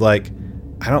fact that he's like,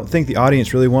 I don't think the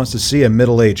audience really wants to see a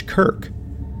middle-aged Kirk.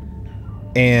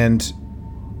 And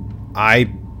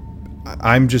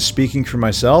I'm just speaking for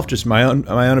myself, just my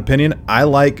own opinion. I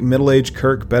like middle-aged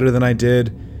Kirk better than I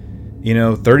did, you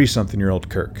know, 30-something-year-old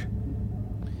Kirk.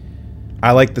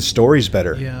 I like the stories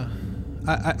better. Yeah.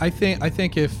 I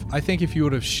think if you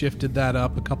would have shifted that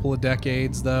up a couple of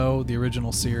decades, though, the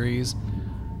original series,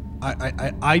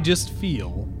 I just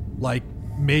feel like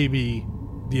maybe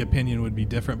the opinion would be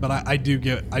different. But I do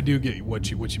get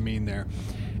what you mean there.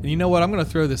 And you know what? I'm going to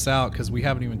throw this out because we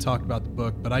haven't even talked about the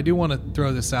book, but I do want to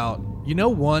throw this out. You know,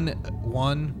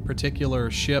 one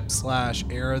particular ship /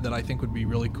 era that I think would be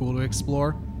really cool to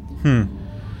explore. The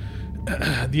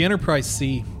Enterprise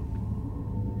C.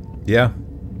 Yeah.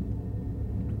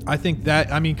 I think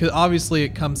that, I mean, because obviously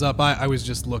it comes up. I was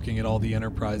just looking at all the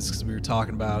Enterprise because we were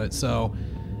talking about it. So,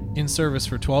 in service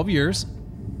for 12 years.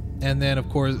 And then, of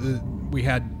course, we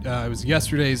had, it was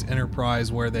yesterday's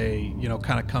Enterprise where they, you know,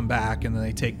 kind of come back and then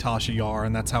they take Tasha Yar,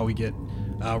 and that's how we get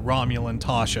Romulan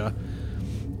Tasha.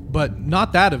 But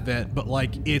not that event, but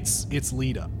like its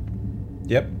lead up.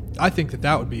 Yep. I think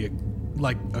that would be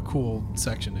a cool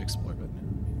section to explore. But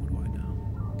what do I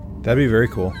know? That'd be very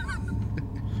cool.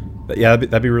 Yeah,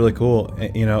 that'd be really cool.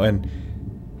 You know, and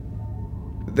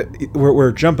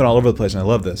we're jumping all over the place, and I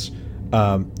love this.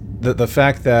 The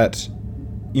fact that,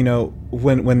 you know,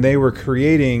 when they were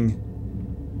creating,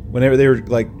 whenever they were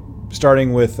like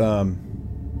starting with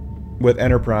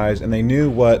Enterprise, and they knew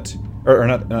what, or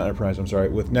not Enterprise, I'm sorry,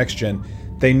 with Next Gen,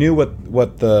 they knew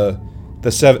what the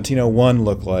 1701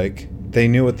 looked like. They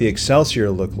knew what the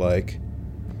Excelsior looked like,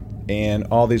 and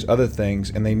all these other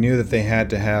things, and they knew that they had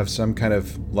to have some kind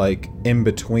of like in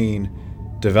between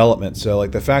development. So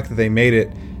like the fact that they made it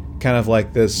kind of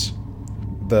like this,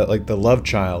 the love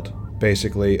child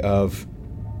basically of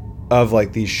of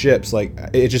like these ships, like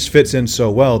it just fits in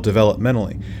so well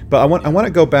developmentally. But I want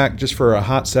to go back just for a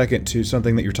hot second to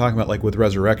something that you're talking about, like with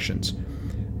Resurrections.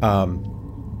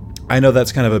 I know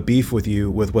that's kind of a beef with you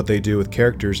with what they do with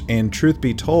characters, and truth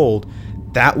be told,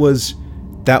 that was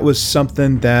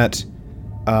something that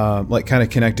like kind of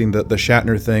connecting the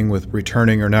Shatner thing with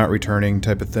returning or not returning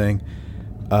type of thing,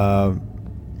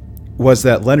 was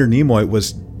that Leonard Nimoy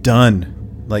was done.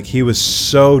 Like he was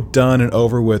so done and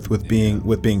over with being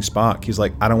Spock. He's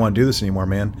like, I don't want to do this anymore,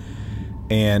 man.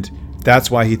 And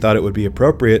that's why he thought it would be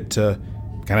appropriate to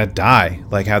kind of die,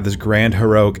 like have this grand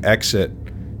heroic exit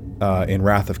in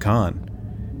Wrath of Khan.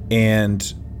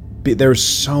 And there's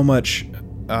so much,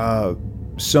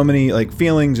 so many like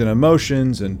feelings and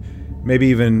emotions, and maybe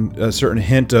even a certain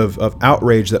hint of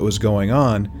outrage that was going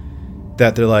on,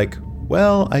 that they're like,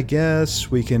 well, I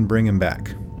guess we can bring him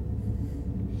back.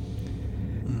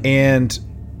 And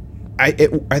I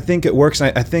think it works.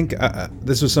 I think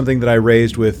this was something that I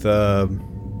raised with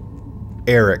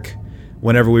Eric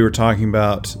whenever we were talking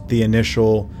about the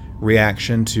initial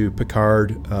reaction to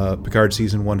Picard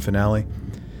season 1 finale.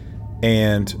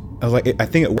 And I was like, I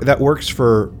think that works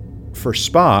for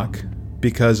Spock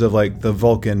because of like the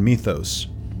Vulcan mythos,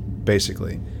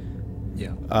 basically.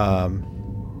 Yeah.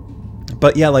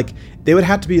 But yeah, like they would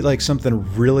have to be like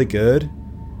something really good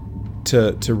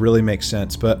to really make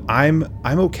sense. But I'm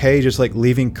okay just like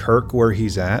leaving Kirk where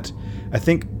he's at. I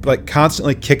think like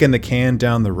constantly kicking the can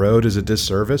down the road is a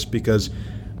disservice, because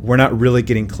we're not really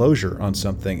getting closure on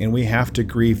something, and we have to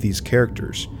grieve these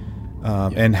characters.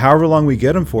 And however long we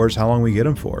get them for is how long we get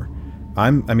them for.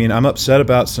 I'm upset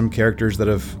about some characters that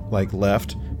have like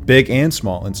left, big and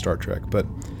small, in Star Trek. But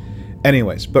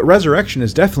anyways, Resurrection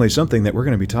is definitely something that we're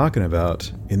going to be talking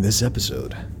about in this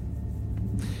episode.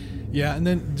 Yeah, and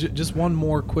then just one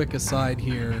more quick aside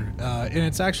here, and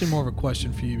it's actually more of a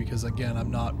question for you because, again, I'm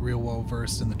not real well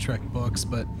versed in the Trek books,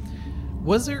 but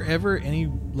was there ever any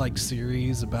like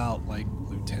series about like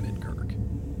Lieutenant Kirk,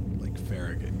 like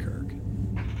Farragut Kirk?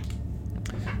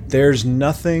 There's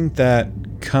nothing that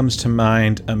comes to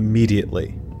mind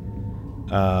immediately,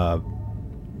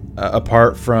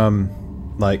 apart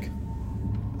from like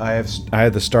I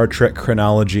have the Star Trek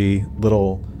chronology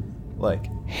little like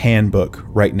handbook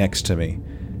right next to me,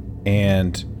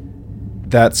 and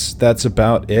that's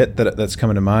about it that's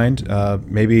coming to mind.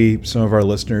 Maybe some of our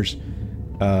listeners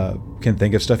can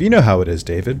think of stuff. You know how it is,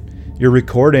 David. You're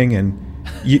recording and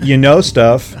you know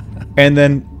stuff, and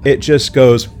then it just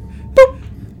goes boop.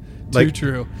 Like, too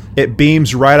true. It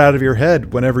beams right out of your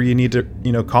head whenever you need to,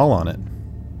 call on it.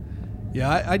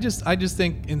 Yeah, I just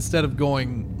think instead of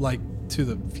going like to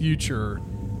the future,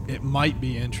 it might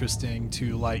be interesting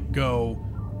to like go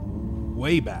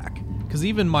way back, because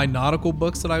even my nautical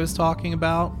books that I was talking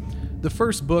about, the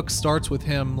first book starts with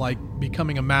him like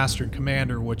becoming a master and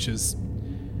commander, which is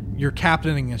you're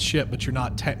captaining a ship but you're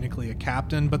not technically a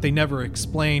captain, but they never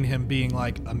explain him being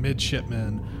like a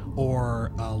midshipman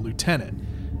or a lieutenant.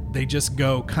 They just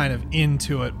go kind of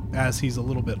into it as he's a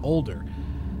little bit older.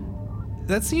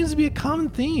 That seems to be a common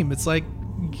theme. It's like,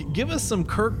 give us some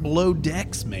Kirk below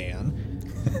decks, man.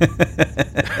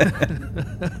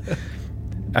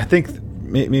 I think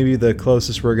maybe the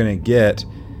closest we're going to get,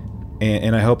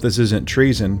 and I hope this isn't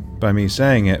treason by me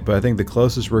saying it, but I think the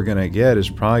closest we're going to get is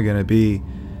probably going to be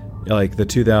like the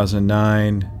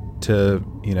 2009 to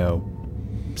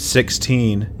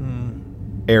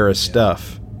 16 era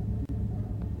stuff.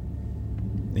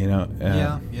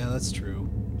 Yeah, that's true.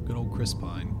 Good old Chris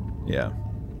Pine. Yeah.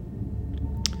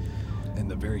 And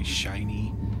the very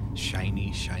shiny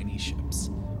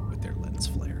ships with their lens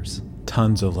flares.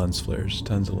 Tons of lens flares.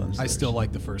 I still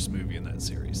like the first movie in that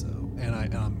series though, and I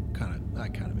kind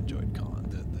of enjoyed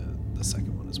the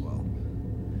second one as well.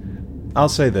 I'll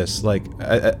say this, like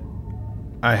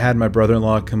I had my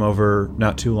brother-in-law come over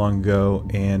not too long ago,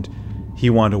 and he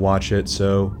wanted to watch it,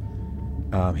 so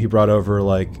he brought over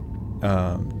like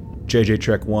JJ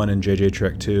Trek 1 and JJ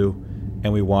Trek 2,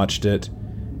 and we watched it,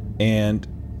 and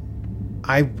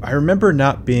I remember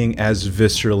not being as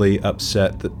viscerally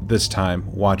upset this time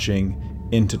watching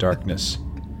Into Darkness.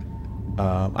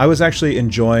 I was actually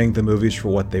enjoying the movies for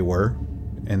what they were,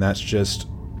 and that's just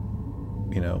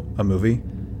a movie,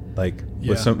 like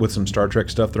with some Star Trek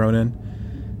stuff thrown in.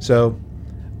 So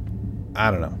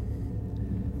I don't know.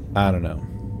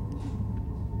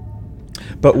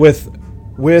 But with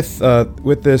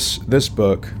this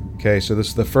book, okay, so this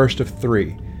is the first of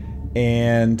 3,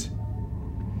 and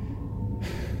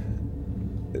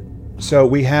so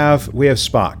we have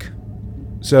Spock.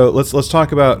 So let's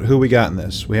talk about who we got in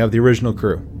this. We have the original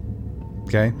crew,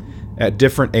 okay, at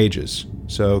different ages.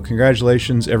 So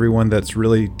congratulations, everyone that's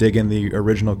really digging the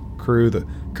original crew, the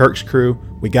Kirk's crew.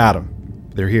 We got them.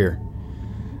 They're here.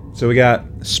 So we got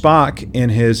Spock in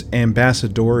his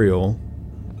ambassadorial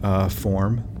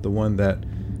form, the one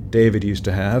that David used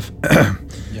to have.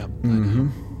 Yep. Mm-hmm.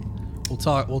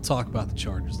 We'll talk about the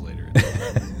Chargers later.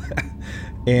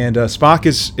 And Spock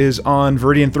is on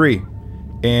Veridian 3,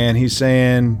 and he's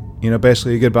saying,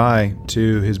 basically goodbye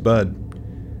to his bud.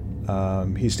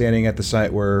 He's standing at the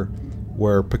site where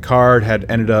Picard had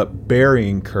ended up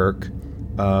burying Kirk,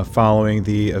 following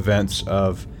the events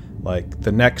of like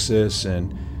the Nexus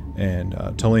and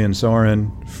Tolian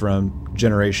Soren from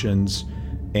Generations,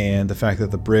 and the fact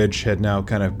that the bridge had now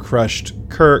kind of crushed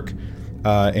Kirk,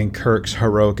 and Kirk's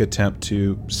heroic attempt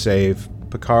to save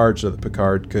Picard so that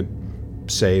Picard could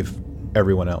save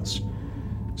everyone else.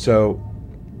 So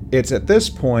it's at this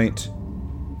point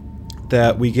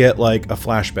that we get like a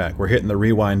flashback. We're hitting the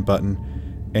rewind button,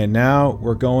 and now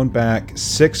we're going back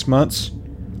 6 months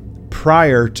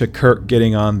prior to Kirk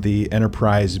getting on the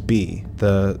Enterprise B,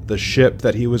 the ship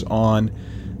that he was on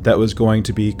that was going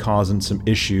to be causing some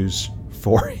issues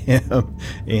for him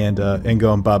and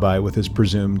going bye-bye with his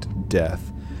presumed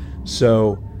death.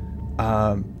 So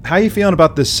how are you feeling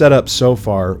about this setup so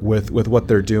far with what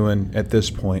they're doing at this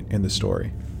point in the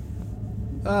story?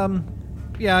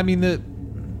 Yeah, I mean, the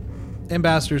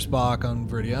Ambassador Spock on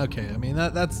Veridian. Okay, I mean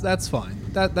that's fine.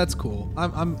 That's cool.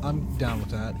 I'm down with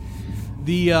that.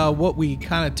 The what we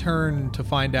kind of turn to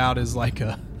find out is like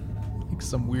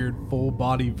some weird full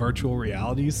body virtual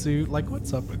reality suit. Like,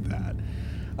 what's up with that?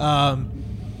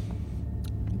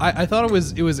 I thought it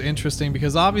was interesting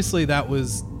because obviously that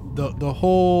was the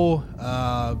whole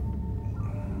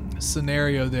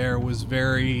scenario there was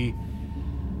very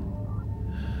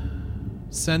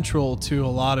central to a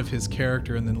lot of his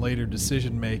character and then later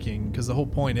decision making, because the whole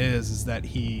point is that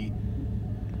he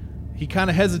kind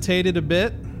of hesitated a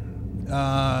bit,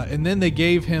 and then they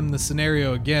gave him the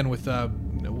scenario again with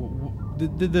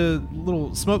did the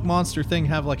little smoke monster thing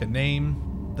have like a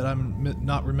name that I'm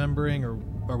not remembering, or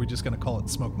are we just going to call it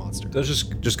Smoke Monster? Let's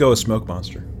just go with Smoke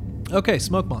Monster. Okay,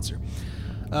 Smoke Monster.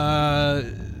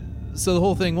 So the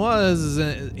whole thing was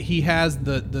he has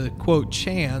the quote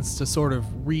chance to sort of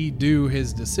redo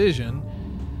his decision,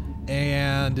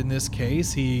 and in this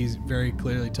case he very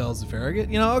clearly tells the Farragut,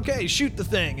 okay, shoot the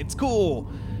thing, it's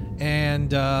cool.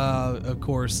 And of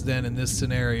course then in this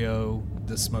scenario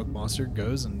the Smoke Monster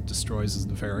goes and destroys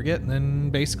the Farragut and then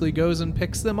basically goes and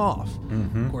picks them off.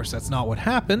 Mm-hmm. Of course that's not what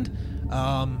happened,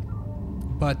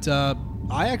 but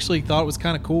I actually thought it was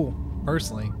kind of cool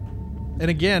personally. And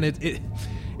again,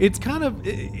 it's kind of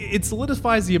it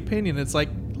solidifies the opinion. It's like,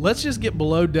 let's just get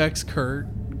below decks Kirk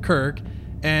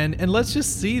and let's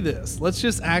just see this. Let's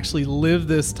just actually live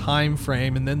this time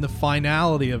frame, and then the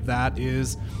finality of that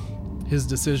is his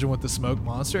decision with the Smoke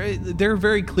Monster. There are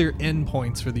very clear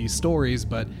endpoints for these stories,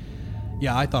 but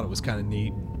yeah, I thought it was kind of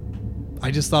neat.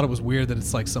 I just thought it was weird that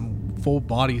it's like some full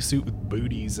body suit with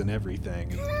booties and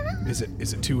everything. Is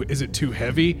it too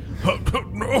heavy?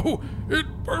 No, it's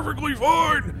perfectly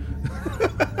fine.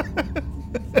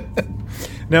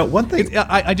 Now, one thing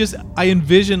I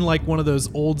envision like one of those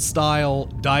old style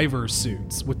diver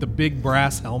suits with the big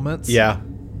brass helmets. Yeah.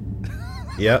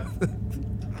 Yep.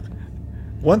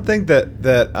 One thing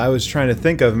that I was trying to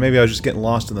think of, maybe I was just getting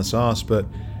lost in the sauce, but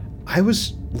I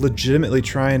was legitimately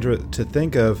trying to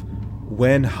think of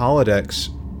when holodecks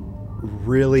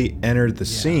really entered the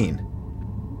scene.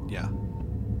 Yeah.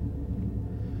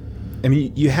 I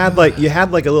mean, you had like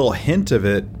a little hint of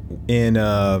it in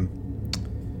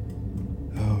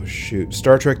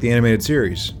Star Trek the Animated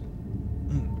Series,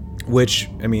 which,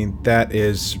 I mean, that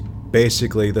is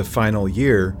basically the final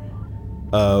year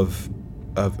of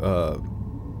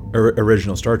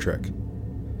original Star Trek.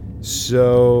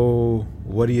 So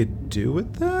what do you do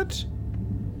with that?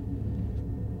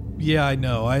 Yeah, I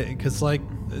know. Because like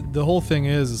the whole thing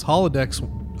is holodecks,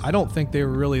 I don't think they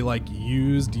were really like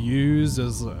used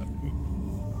as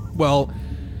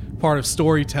part of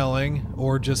storytelling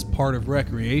or just part of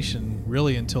recreation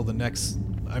really until the next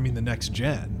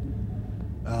gen.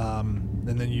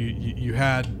 And then you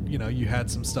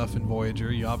had some stuff in Voyager.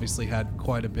 You obviously had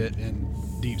quite a bit in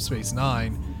Deep Space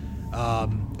Nine.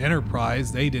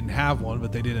 Enterprise, they didn't have one,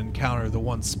 but they did encounter the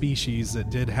one species that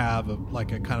did have a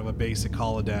kind of a basic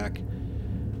holodeck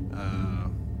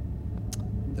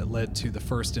that led to the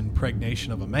first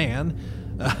impregnation of a man.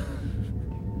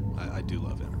 I do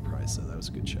love Enterprise, so that was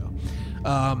a good show.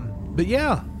 But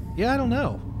yeah, I don't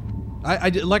know. I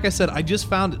like I said, I just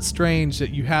found it strange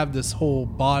that you have this whole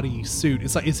body suit.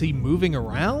 It's like, is he moving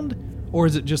around, or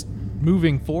is it just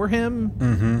moving for him?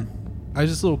 Mm-hmm. I was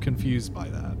just a little confused by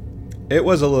that. it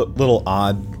was a little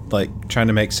odd, like trying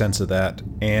to make sense of that.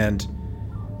 And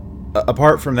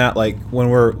apart from that, like when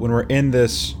we're in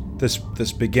this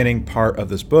beginning part of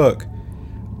this book,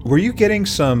 were you getting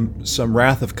some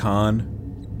Wrath of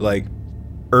Khan, like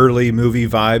early movie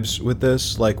vibes with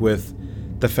this, like with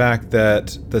the fact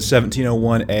that the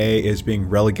 1701A is being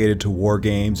relegated to war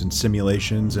games and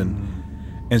simulations and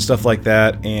stuff like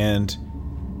that, and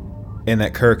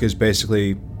that Kirk is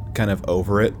basically kind of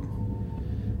over it?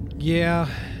 Yeah.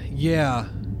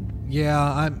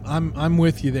 I'm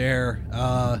with you there.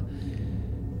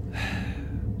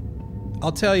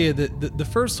 I'll tell you that the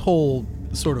first whole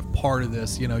sort of part of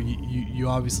this, you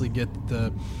obviously get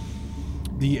the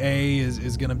A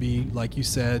is going to be, like you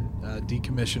said,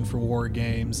 decommissioned for war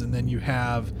games, and then you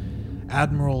have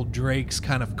Admiral Drake's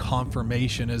kind of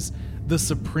confirmation as the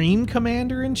Supreme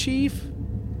Commander-in-Chief.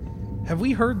 Have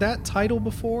we heard that title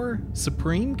before?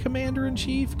 Supreme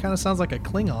Commander-in-Chief? Kind of sounds like a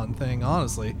Klingon thing,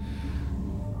 honestly.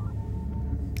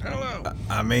 Hello.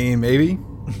 I mean, maybe.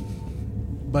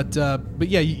 But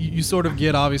yeah, you sort of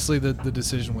get, obviously, the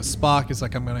decision with Spock. It's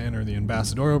like, I'm going to enter the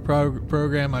ambassadorial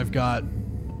program. I've got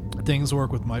things to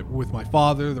work with my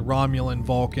father, the Romulan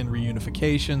Vulcan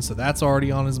reunification, so that's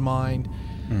already on his mind.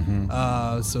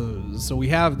 So we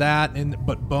have that,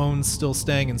 but Bones still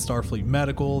staying in Starfleet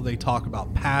Medical. They talk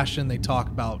about passion. They talk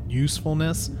about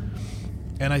usefulness.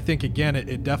 And I think, again,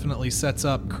 it definitely sets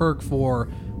up Kirk for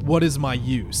what is my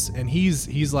use. And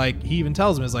he's like, he even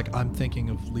tells him, is like, I'm thinking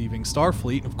of leaving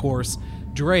Starfleet. And of course,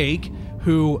 Drake,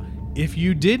 who, if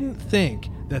you didn't think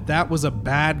that was a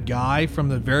bad guy from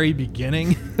the very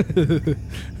beginning,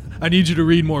 I need you to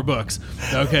read more books,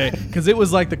 okay? Because it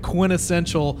was like the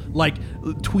quintessential, like,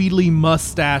 Tweedly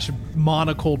mustache,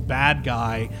 monocled bad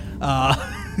guy.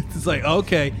 It's like,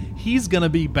 okay, he's going to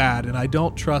be bad, and I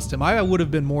don't trust him. I would have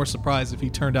been more surprised if he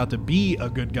turned out to be a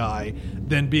good guy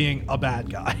than being a bad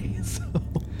guy.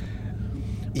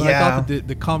 But I thought that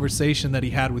the conversation that he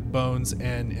had with Bones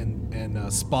and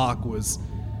Spock was,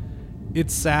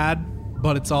 it's sad,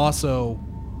 but it's also,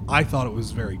 I thought it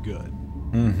was very good.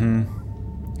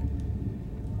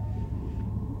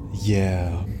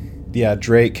 Yeah,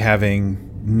 Drake having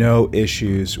no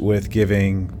issues with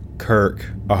giving Kirk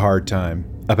a hard time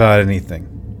about anything.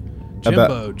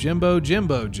 Jimbo.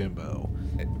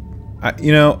 I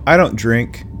don't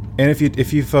drink, and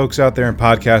if you folks out there in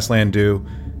podcast land do,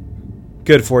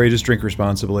 good for you. Just drink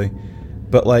responsibly.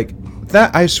 But like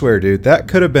that, I swear, dude, that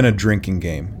could have been a drinking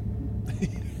game.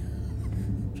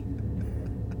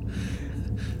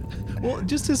 Well,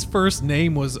 just his first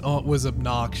name was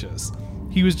obnoxious.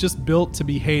 He was just built to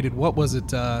be hated. What was it?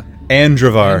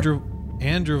 Androvar.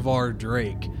 Androvar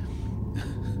Drake.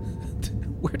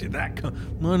 Where did that come?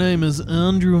 My name is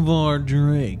Androvar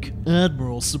Drake,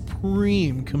 Admiral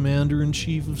Supreme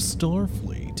Commander-in-Chief of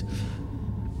Starfleet.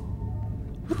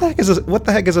 What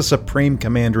the heck is a Supreme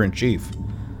Commander-in-Chief?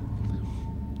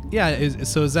 Yeah,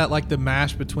 so is that like the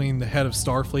mash between the head of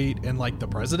Starfleet and like the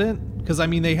president? Because I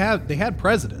mean, they had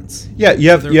presidents. Yeah,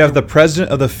 you have the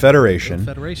president of the Federation. The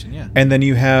Federation, yeah. And then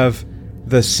you have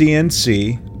the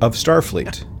CNC of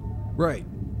Starfleet. Right.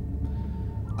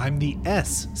 I'm the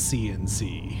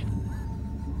SCNC.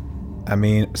 I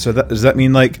mean, so does that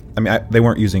mean like? I mean, they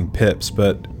weren't using pips,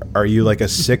 but are you like a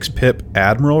 6-pip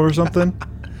admiral or something?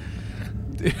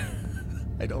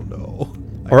 I don't know.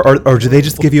 Or do they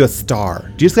just give you a star?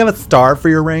 Do you just have a star for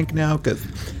your rank now? Because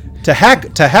to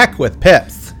heck with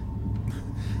pips,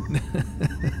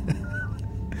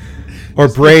 or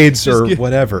braids, or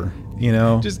whatever,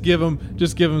 Just give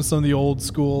them some of the old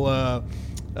school,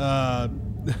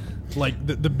 like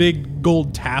the big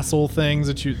gold tassel things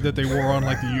that they wore on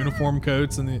like the uniform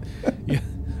coats and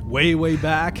way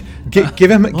back. Give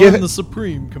him the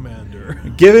Supreme Commander.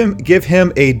 Give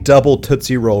him a double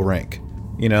Tootsie Roll rank.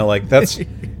 Like that's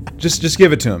just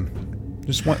give it to him.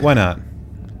 Just why not?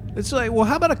 It's like, well,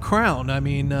 how about a crown? I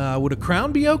mean, would a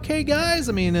crown be okay, guys?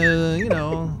 I mean,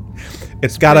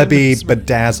 it's gotta be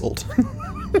bedazzled.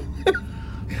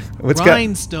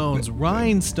 Rhinestones.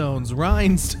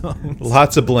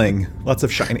 Lots of bling, lots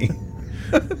of shiny.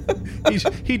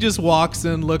 He just walks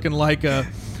in looking like a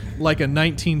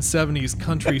 1970s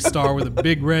country star with a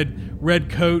big red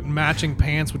coat and matching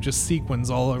pants with just sequins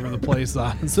all over the place.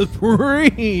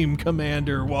 Supreme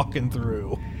Commander walking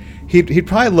through. He'd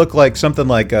probably look like something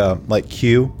like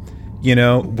Q,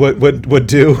 would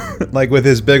do like with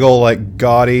his big old like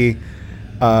gaudy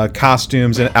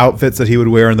costumes and outfits that he would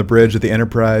wear on the bridge of the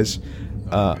Enterprise.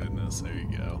 Oh goodness, there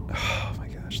you go. Oh my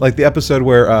gosh, like the episode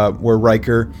where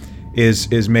Riker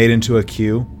is made into a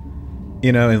Q.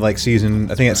 In like season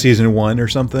 1 or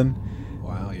something.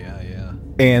 Wow, yeah.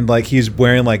 And like he's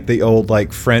wearing like the old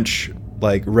like French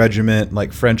like regiment,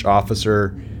 like French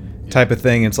officer type of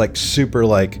thing. It's like super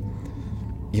like,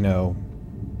 you know,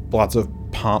 lots of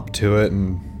pomp to it.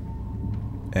 And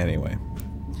anyway,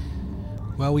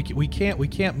 well, we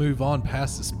can't move on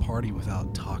past this party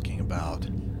without talking about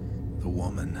the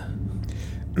woman.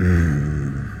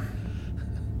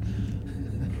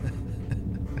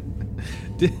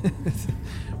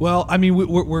 Well, I mean,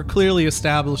 we're clearly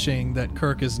establishing that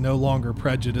Kirk is no longer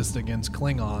prejudiced against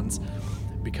Klingons,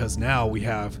 because now we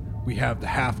have the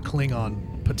half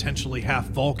Klingon, potentially half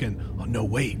Vulcan. Oh no,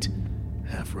 wait,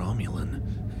 half Romulan.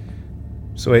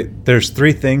 So wait, there's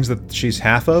 3 things that she's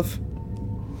half of?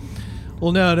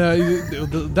 Well, no,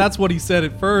 that's what he said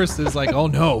at first. Is like, oh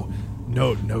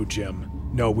no, Jim,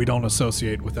 no, we don't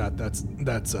associate with that. That's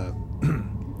that's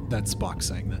Spock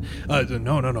saying that.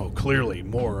 No, clearly,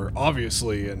 more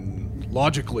obviously and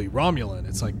logically Romulan.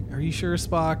 It's like, are you sure,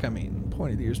 Spock? I mean,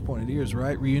 pointed ears,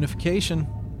 right? Reunification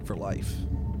for life.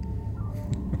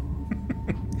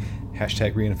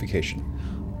 Hashtag reunification.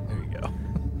 There you go.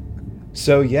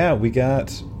 So yeah, we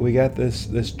got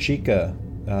this chica,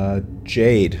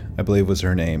 Jade, I believe was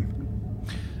her name.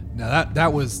 Now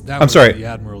that was I'm sorry, the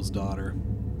Admiral's daughter.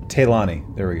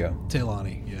 Taylani. There we go.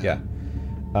 Taylani. Yeah.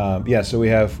 Yeah. So we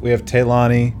have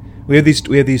Taylani. We have these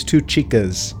 2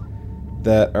 chicas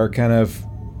that are kind of,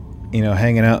 you know,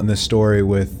 hanging out in this story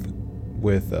with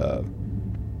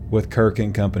Kirk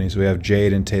and company. So we have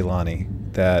Jade and Taylani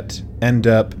that end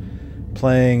up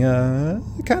playing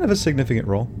kind of a significant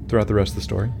role throughout the rest of the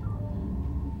story.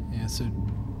 Yeah. So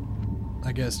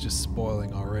I guess just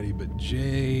spoiling already, but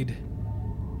Jade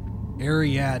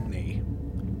Ariadne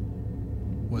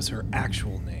was her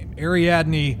actual name.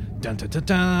 Ariadne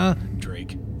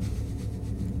Drake.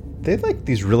 They have like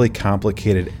these really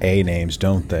complicated A names,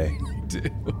 don't they?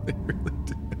 They really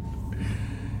do.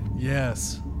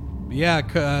 Yes. Yeah,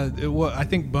 I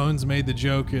think Bones made the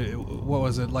joke. What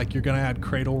was it? Like, you're going to add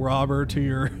Cradle Robber to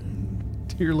your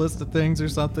list of things or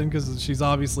something? Because she's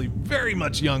obviously very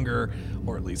much younger,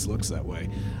 or at least looks that way,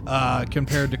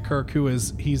 compared to Kirk,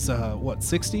 he's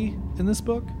 60 in this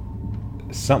book?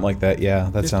 Something like that, yeah.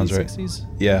 That 50s, sounds right. 60s?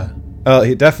 Yeah.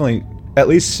 He definitely, at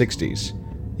least 60s.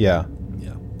 Yeah.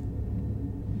 Yeah.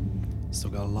 Still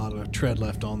got a lot of tread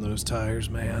left on those tires,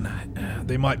 man.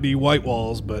 They might be white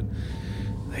walls, but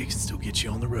they can still get you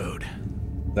on the road.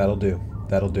 That'll do.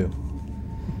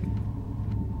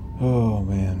 Oh,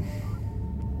 man.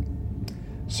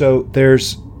 So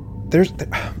there's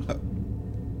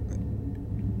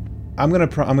I'm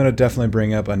gonna definitely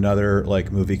bring up another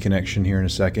like movie connection here in a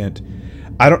second.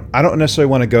 I don't necessarily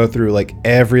want to go through like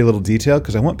every little detail,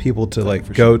 because I want people to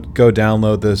like go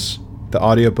download the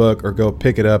audiobook or go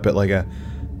pick it up at like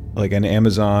an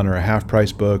Amazon or a Half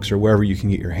Price Books or wherever you can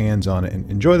get your hands on it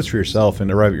and enjoy this for yourself and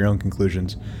arrive at your own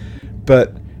conclusions.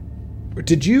 But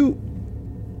did you?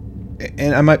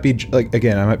 And I might be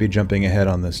jumping ahead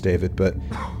on this, David, but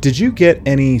did you get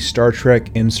any Star Trek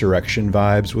Insurrection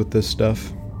vibes with this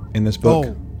stuff in this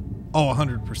book? Oh,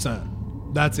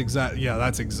 100%. That's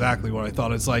exactly what I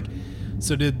thought. It's like,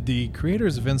 so did the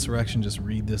creators of Insurrection just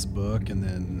read this book and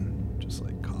then just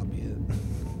like copy it?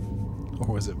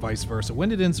 Or was it vice versa? When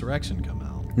did Insurrection come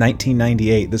out?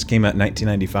 1998. This came out in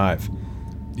 1995.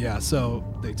 Yeah, so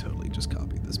they totally just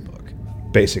copied this book.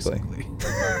 Basically.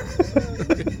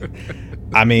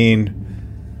 I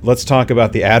mean, let's talk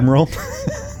about the Admiral.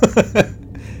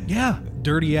 Yeah,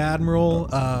 Dirty Admiral.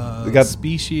 We got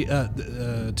species, 2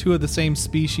 of the same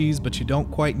species, but you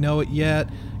don't quite know it yet.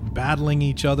 Battling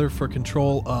each other for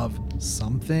control of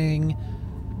something.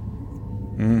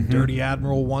 Mm-hmm. Dirty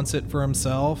Admiral wants it for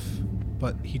himself,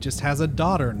 but he just has a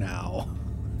daughter now.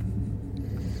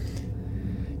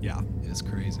 Yeah, it's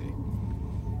crazy.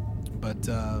 But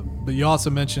you also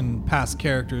mentioned past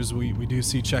characters. We do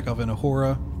see Chekhov and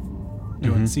Uhura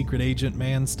doing secret agent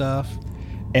man stuff.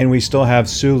 And we still have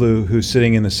Sulu, who's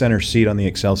sitting in the center seat on the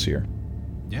Excelsior.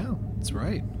 Yeah, that's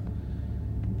right.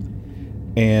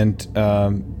 And I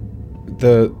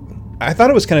thought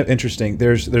it was kind of interesting.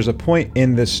 There's a point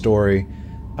in this story.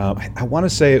 I want to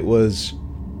say it was.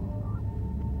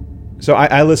 So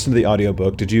I listened to the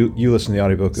audiobook. Did you listen to the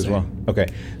audiobook as well? Okay.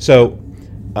 So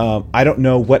I don't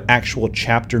know what actual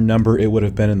chapter number it would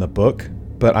have been in the book,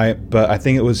 but I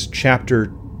think it was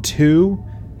chapter 2,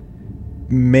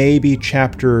 maybe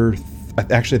chapter.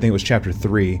 Actually, I think it was chapter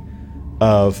 3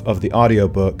 of the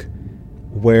audiobook,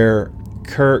 where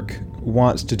Kirk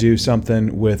wants to do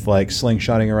something with like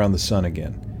slingshotting around the sun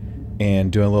again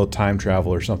and doing a little time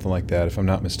travel or something like that, if I'm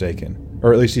not mistaken,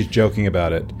 or at least he's joking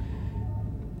about it.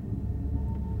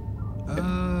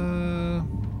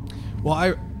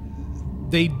 Well,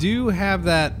 they do have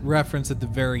that reference at the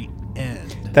very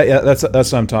end. That's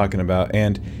what I'm talking about.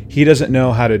 And he doesn't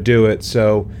know how to do it,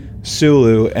 so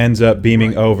Sulu ends up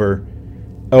beaming over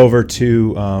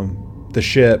to the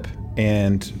ship,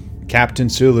 and Captain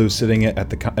Sulu sitting at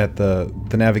the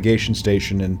navigation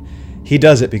station, and he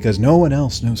does it because no one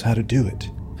else knows how to do it.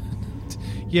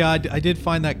 Yeah, I did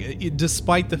find that,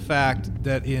 despite the fact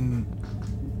that in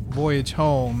Voyage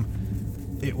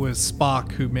Home, it was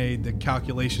Spock who made the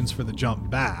calculations for the jump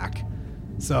back.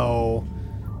 So,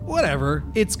 whatever.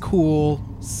 It's cool.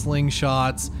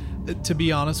 Slingshots. To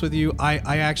be honest with you,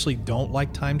 I actually don't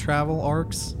like time travel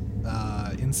arcs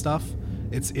in stuff.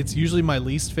 It's usually my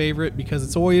least favorite because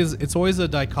it's always a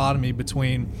dichotomy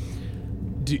between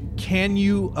can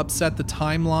you upset the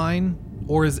timeline,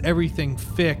 or is everything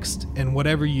fixed and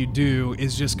whatever you do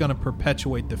is just going to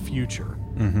perpetuate the future?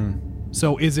 Mm-hmm.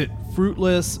 So is it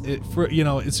fruitless?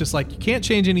 It's just like you can't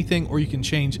change anything, or you can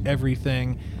change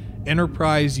everything.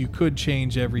 Enterprise, you could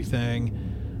change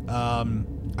everything.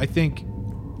 I think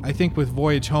with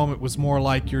Voyage Home, it was more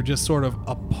like you're just sort of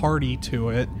a party to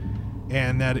it,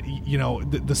 and that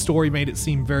the story made it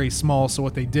seem very small. So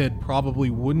what they did probably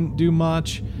wouldn't do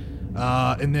much.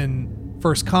 And then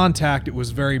First Contact, it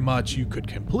was very much you could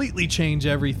completely change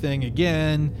everything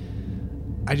again.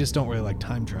 I just don't really like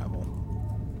time travel.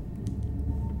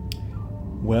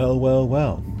 Well.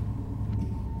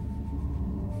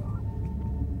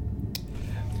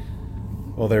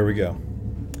 Well, there we go.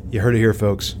 You heard it here,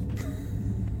 folks.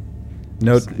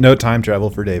 No time travel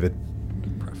for David.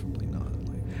 Preferably not.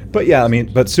 But yeah, I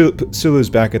mean, but Sulu's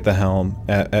back at the helm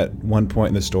at one point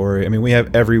in the story. I mean, we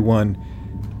have everyone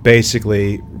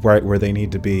basically right where they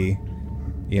need to be,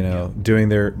 doing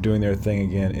their thing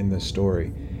again in the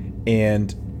story.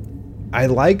 And I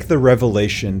like the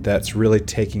revelation that's really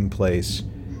taking place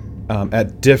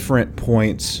at different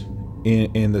points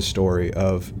in the story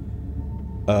of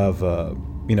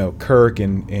Kirk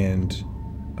and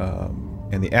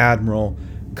the Admiral,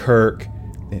 Kirk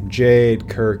and Jade,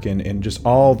 Kirk and just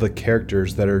all the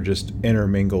characters that are just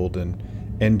intermingled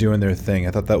and doing their thing.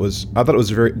 I thought it was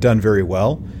done very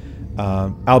well,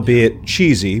 albeit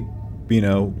cheesy.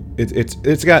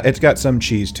 It's got some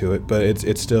cheese to it, but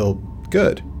it's still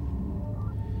good.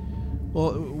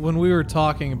 Well, when we were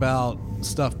talking about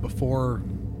stuff before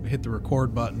we hit the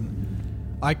record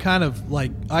button, I kind of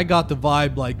I got the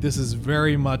vibe like this is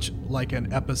very much like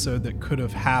an episode that could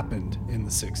have happened in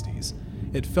the 60s.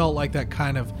 It felt like that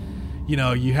kind of,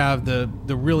 you have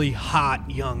the really hot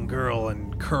young girl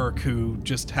and Kirk who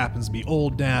just happens to be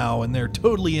old now, and they're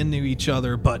totally into each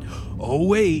other, but oh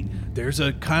wait, there's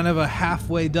a kind of a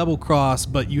halfway double cross,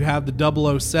 but you have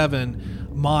the 007,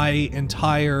 my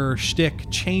entire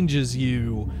shtick changes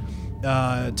you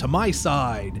to my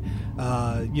side,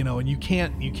 and you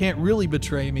can't really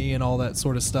betray me and all that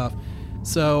sort of stuff.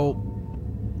 So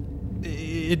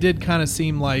it did kind of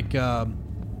seem like an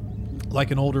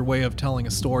older way of telling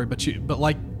a story, but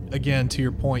like, again, to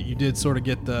your point, you did sort of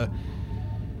get the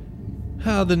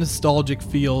nostalgic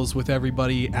feels with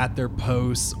everybody at their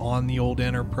posts on the old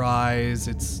Enterprise.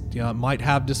 It's it might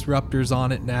have disruptors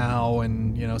on it now,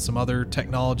 and some other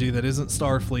technology that isn't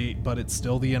Starfleet, but it's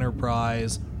still the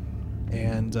Enterprise.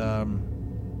 And you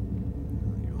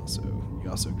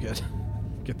also get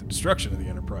the destruction of the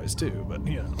Enterprise too. But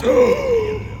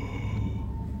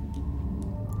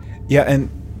yeah. And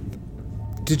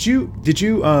did you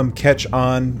catch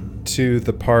on to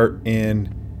the part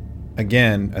in,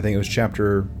 again, I think it was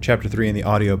chapter 3 in the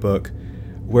audiobook,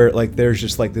 where there's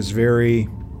just this very,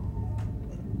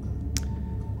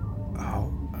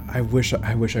 I wish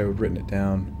I would have written it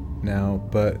down now,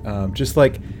 but just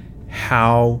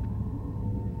how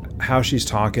she's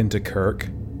talking to Kirk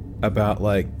about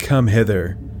come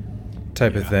hither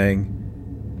type of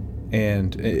thing,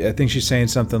 and I think she's saying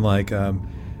something like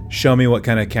show me what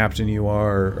kind of captain you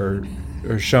are,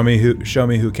 or show me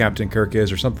who Captain Kirk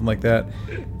is, or something like that.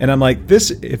 And I'm like,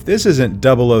 if this isn't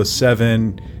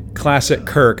 007 classic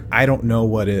Kirk, I don't know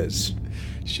what is.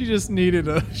 She just needed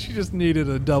a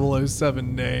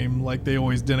 007 name, like they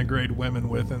always denigrate women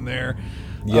with in there.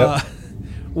 Yep.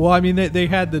 Well, I mean, they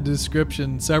had the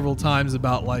description several times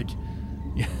about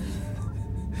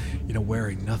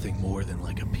wearing nothing more than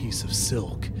a piece of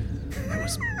silk that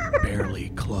was barely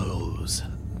clothes.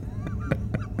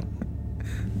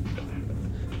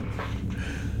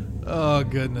 Oh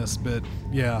goodness, but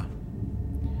yeah,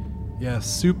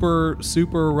 super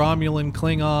Romulan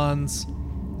Klingons,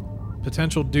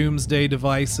 potential doomsday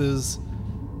devices,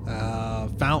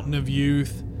 Fountain of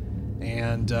Youth,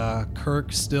 and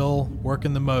Kirk still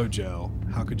working the mojo.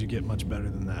 How could you get much better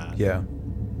than that? Yeah,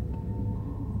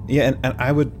 and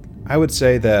I would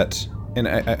say that, and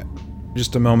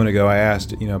just a moment ago, I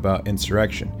asked, about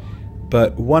Insurrection.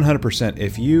 But 100%,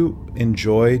 if you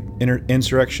enjoyed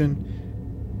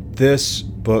Insurrection, this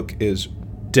book is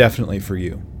definitely for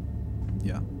you.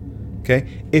 Yeah.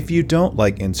 Okay? If you don't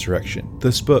like Insurrection,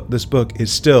 this book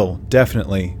is still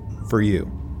definitely for you.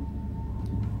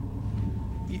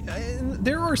 Yeah, and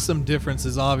there are some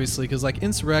differences, obviously, because like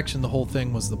Insurrection, the whole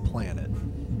thing was the planet.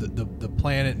 The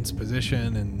planet and its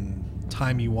position and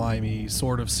timey-wimey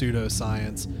sort of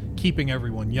pseudoscience, keeping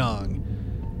everyone young.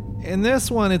 In this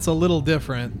one, it's a little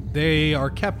different. They are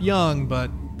kept young,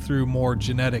 but through more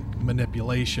genetic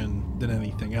manipulation than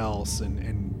anything else,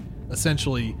 and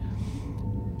essentially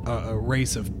a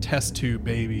race of test tube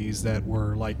babies that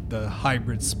were like the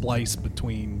hybrid splice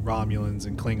between Romulans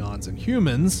and Klingons and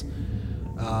humans.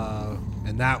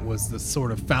 And that was the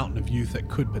sort of fountain of youth that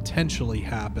could potentially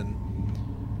happen,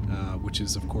 which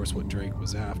is, of course, what Drake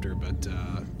was after. But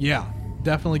yeah,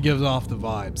 definitely gives off the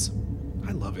vibes.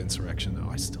 I love Insurrection, though.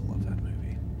 I still love that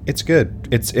movie. It's good.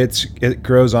 It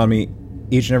grows on me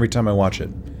each and every time I watch it.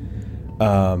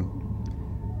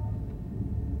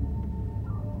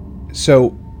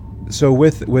 So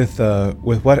with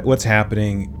what's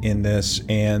happening in this,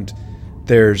 and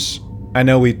I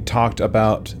know we talked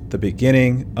about the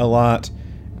beginning a lot,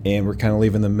 and we're kind of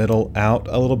leaving the middle out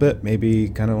a little bit, maybe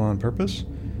kind of on purpose.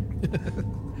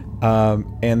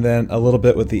 And then a little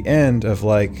bit with the end of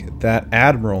like that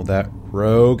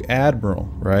rogue admiral,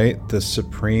 right? The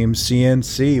Supreme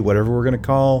CNC, whatever we're going to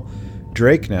call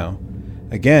Drake now.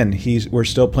 Again, we're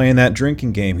still playing that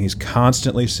drinking game. He's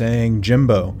constantly saying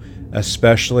Jimbo,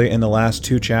 especially in the last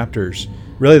 2 chapters.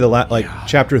 Really,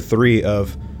 chapter 3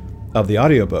 of the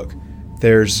audiobook.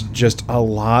 There's just a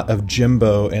lot of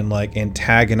Jimbo and like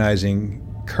antagonizing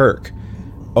Kirk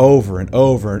over and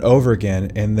over and over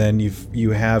again, and then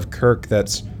you have Kirk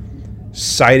that's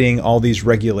citing all these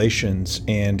regulations,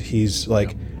 and he's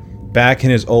like back in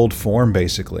his old form,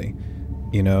 basically,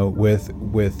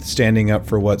 with standing up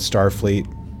for what Starfleet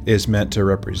is meant to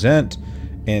represent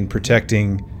and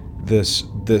protecting this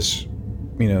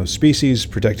species,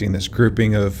 protecting this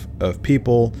grouping of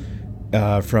people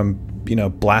from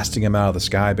blasting him out of the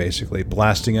sky, basically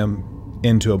blasting him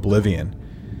into oblivion.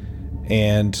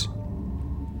 And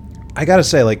I gotta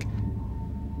say, like,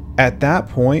 at that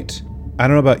point, I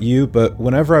don't know about you, but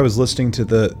whenever I was listening to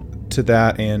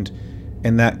that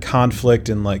and that conflict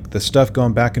and like the stuff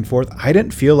going back and forth, I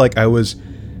didn't feel like I was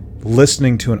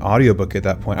listening to an audiobook at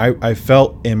that point. I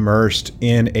felt immersed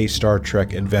in a Star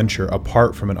Trek adventure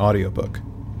apart from an audiobook.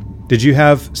 Did you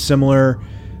have similar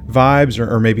vibes,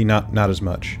 or maybe not as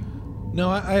much? No,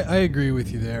 I agree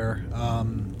with you there.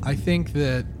 I think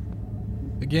that,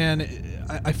 again,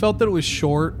 I felt that it was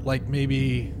short. Like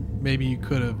maybe you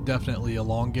could have definitely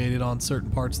elongated on certain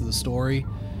parts of the story,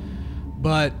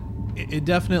 but it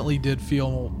definitely did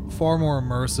feel far more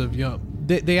immersive.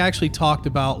 They actually talked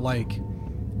about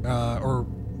or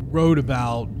wrote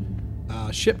about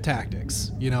ship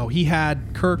tactics.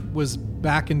 Kirk was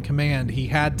back in command. He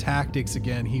had tactics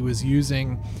again. He was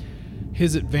using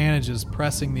his advantages,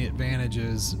 pressing the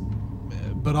advantages,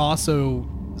 but also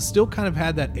still kind of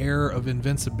had that air of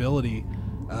invincibility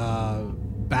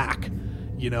back,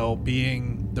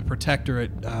 being the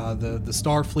Protectorate, the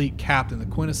Starfleet captain, the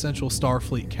quintessential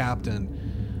Starfleet captain.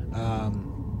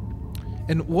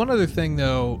 And one other thing,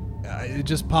 though, it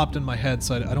just popped in my head,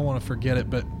 so I don't want to forget it,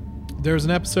 but there's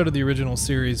an episode of the original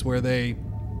series where they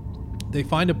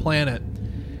find a planet,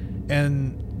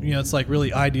 and it's like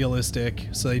really idealistic,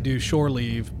 so they do shore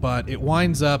leave, but it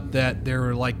winds up that there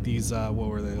are like these what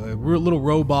were they, like little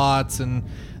robots, and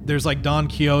there's like Don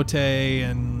Quixote,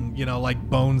 and like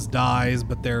Bones dies,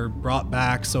 but they're brought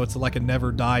back, so it's like a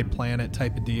never die planet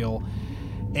type of deal.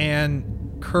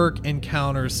 And Kirk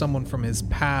encounters someone from his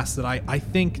past that I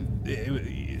think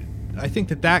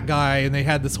that guy, and they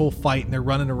had this whole fight, and they're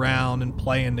running around and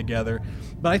playing together,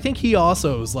 but I think he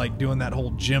also was like doing that whole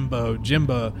Jimbo,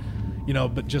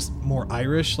 but just more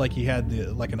Irish, like he had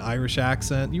an Irish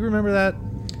accent. You remember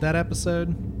that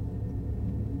episode?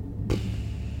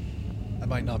 I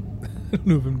might not I don't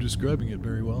know if I'm describing it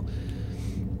very well,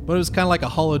 but it was kind of like a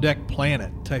holodeck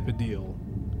planet type of deal.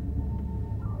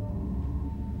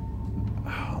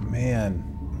 Oh man,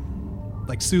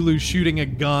 like Sulu shooting a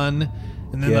gun,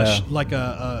 and then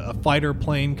a fighter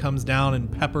plane comes down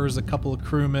and peppers a couple of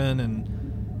crewmen, and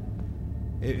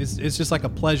it's just like a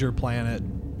pleasure planet,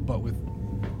 but with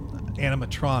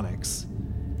animatronics.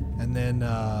 And then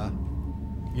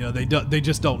You know, they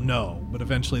just don't know, but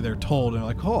eventually they're told, and they're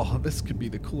like, oh, this could be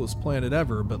the coolest planet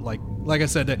ever. But like I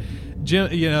said,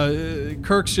 Jim, you know,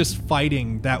 Kirk's just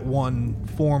fighting that one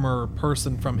former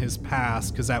person from his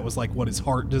past because that was like what his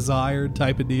heart desired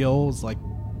type of deal. It's like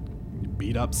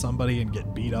beat up somebody and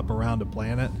get beat up around a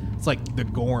planet. It's like the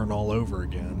Gorn all over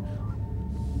again.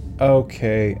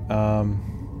 Okay. Oh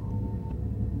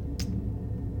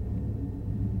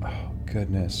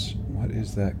goodness, what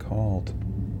is that called?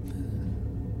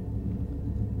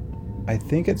 I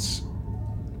think it's...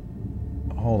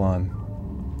 Hold on.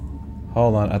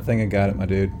 I think I got it, my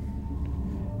dude.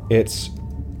 It's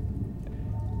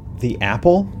the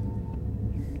Apple.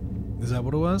 Is that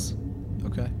what it was?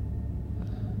 Okay.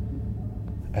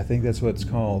 I think that's what it's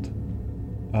called.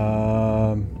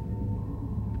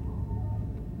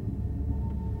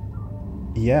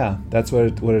 Yeah, that's what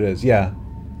it is. Yeah.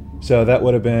 So that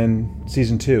would have been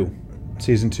season 2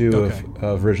 Okay.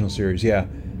 of original series. Yeah.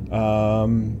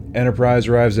 Enterprise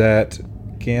arrives at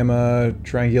Gamma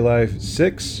Trianguli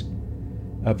 6,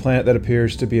 a planet that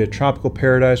appears to be a tropical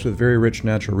paradise with very rich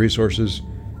natural resources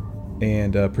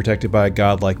and protected by a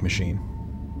godlike machine.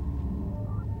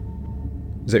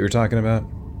 Is that what you're talking about?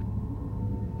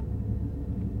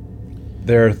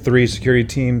 There are three security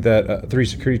team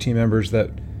members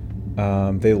that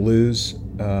they lose.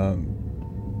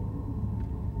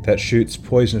 That shoots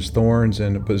poisonous thorns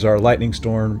and a bizarre lightning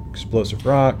storm, explosive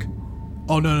rock.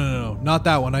 Oh no, not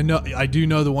that one. I do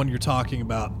know the one you're talking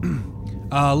about.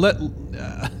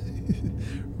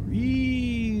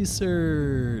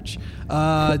 Research.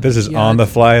 This is on the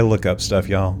fly look up stuff,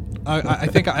 y'all. I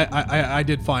think I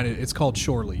did find it. It's called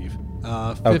Shore Leave.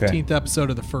 15th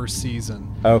episode of the first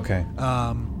season. Okay.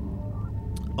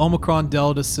 Omicron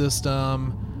Delta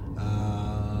system.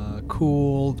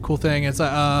 Cool thing. It's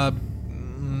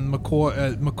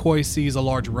McCoy sees a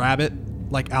large rabbit,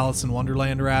 like Alice in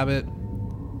Wonderland rabbit,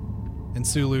 and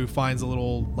Sulu finds a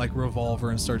little like revolver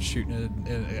and starts shooting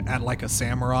it at like a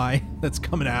samurai that's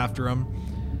coming after him.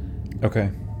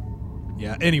 Okay.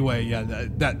 Yeah. Anyway, yeah,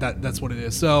 that's what it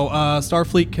is. So,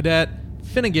 Starfleet Cadet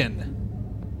Finnegan,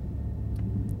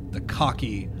 the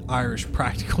cocky Irish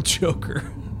practical joker,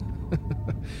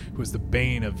 who was the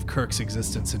bane of Kirk's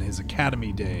existence in his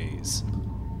academy days.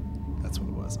 That's what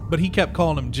it was. But he kept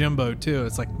calling him Jimbo too.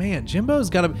 It's like, man, Jimbo's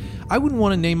got to... I wouldn't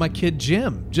want to name my kid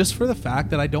Jim just for the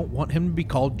fact that I don't want him to be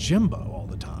called Jimbo all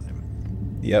the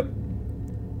time. Yep.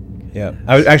 Yeah.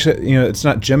 I was actually, it's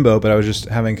not Jimbo, but I was just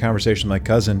having a conversation with my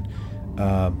cousin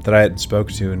that I hadn't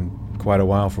spoken to in quite a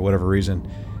while for whatever reason.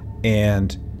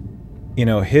 And,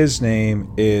 his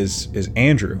name is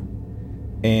Andrew.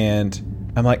 And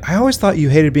I'm like, I always thought you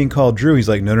hated being called Drew. He's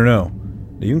like, no.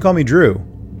 You can call me Drew.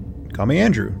 Call me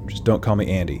Andrew. Just don't call me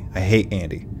Andy. I hate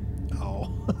Andy. Oh,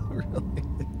 really?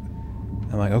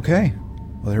 I'm like, okay.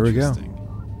 Well, here we go.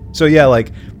 So, yeah,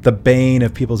 like the bane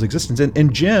of people's existence.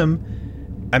 And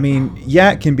Jim, I mean,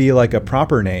 yeah, it can be like a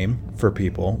proper name for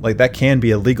people. Like that can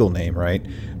be a legal name, right?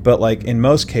 But like in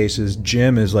most cases,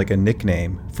 Jim is like a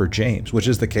nickname for James, which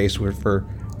is the case for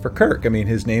Kirk. I mean,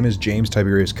 his name is James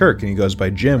Tiberius Kirk, and he goes by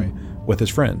Jim with his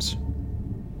friends.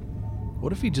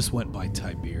 What if he just went by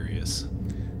Tiberius?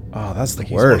 Oh, that's the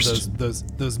like worst. He's one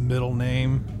of those middle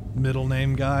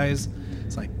name guys.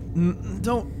 It's like,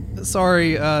 don't.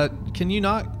 Sorry, can you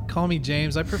not call me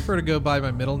James? I prefer to go by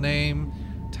my middle name,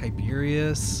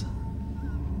 Tiberius.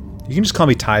 You can just call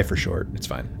me Ty for short. It's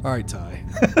fine. All right, Ty.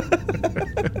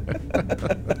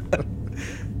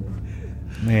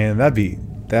 Man, that'd be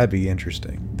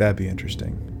interesting. That'd be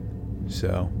interesting.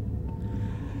 So,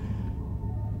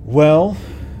 well,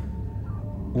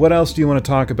 what else do you want to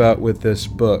talk about with this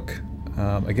book?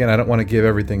 Again, I don't want to give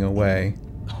everything away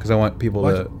because I want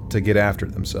people to get after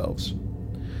it themselves.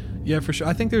 Yeah, for sure.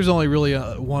 I think there's only really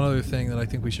one other thing that I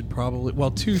think we should probably...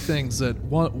 Well, two things.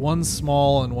 One's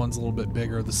small and one's a little bit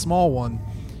bigger. The small one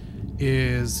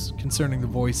is concerning the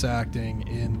voice acting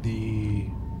in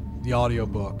the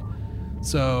audiobook.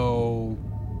 So,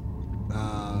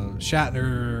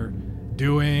 Shatner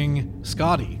doing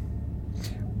Scotty.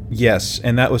 Yes,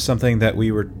 and that was something that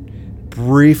we were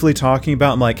briefly talking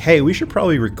about. I'm like, hey, we should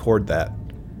probably record that.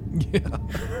 Yeah.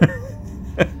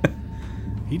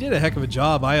 He did a heck of a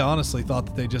job. I honestly thought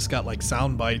that they just got like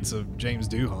sound bites of James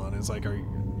Doohan. It's like,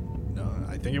 no,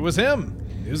 I think it was him.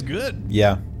 It was good.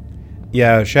 Yeah.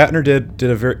 Shatner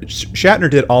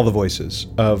did all the voices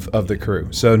of the crew.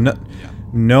 So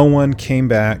no one came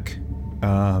back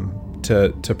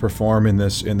to perform in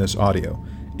this audio.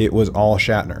 It was all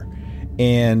Shatner.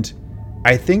 And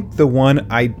I think the one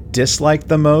I disliked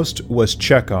the most was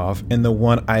Chekhov, and the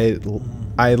one I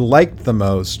liked the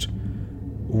most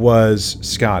was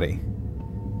Scotty.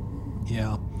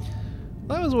 Yeah.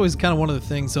 That was always kind of one of the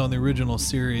things on the original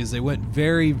series. They went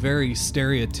very, very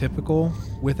stereotypical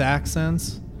with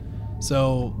accents.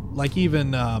 So, like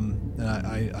even, and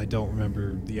I don't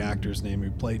remember the actor's name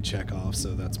who played Chekhov,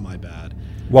 so that's my bad.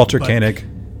 Walter Koenig.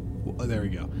 Well, there we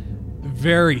go.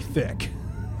 Very thick.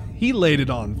 He laid it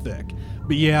on thick.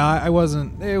 But yeah, I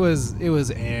wasn't. It was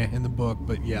in the book.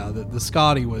 But yeah, the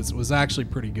Scotty was actually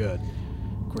pretty good.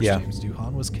 Of course, Yeah. James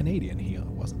Doohan was Canadian. He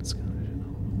wasn't Scottish.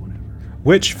 Whatever.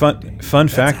 Which fun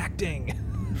That's fact? acting.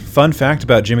 Fun fact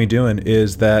about Jimmy Doohan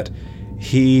is that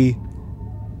he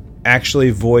actually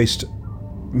voiced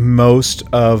most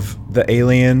of the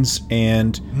aliens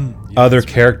and Yeah, other that's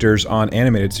right. characters on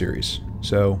animated series.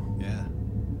 So Yeah, how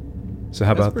that's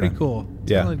about pretty that? cool.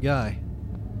 Yeah. Talented guy.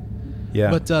 Yeah.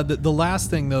 But the last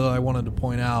thing though that I wanted to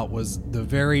point out was the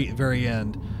very very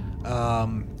end.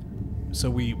 So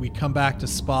we come back to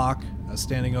Spock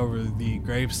standing over the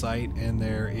gravesite, and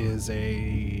there is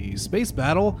a space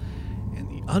battle, and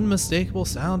the unmistakable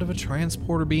sound of a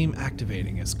transporter beam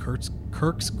activating as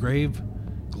Kirk's grave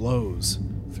glows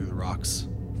through the rocks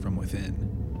from within.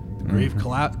 The grave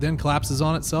then collapses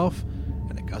on itself,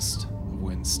 and a gust of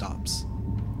wind stops.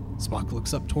 Spock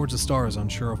looks up towards the stars,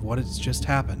 unsure of what has just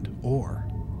happened or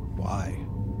why.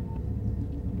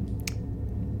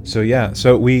 So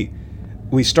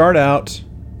we start out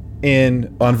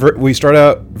we start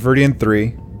out Verdian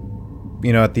 3,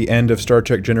 at the end of Star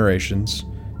Trek Generations.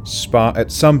 Spock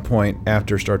at some point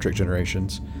after Star Trek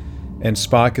Generations, and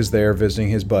Spock is there visiting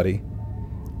his buddy.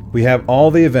 We have all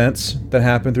the events that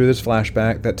happen through this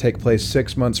flashback that take place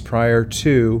 6 months prior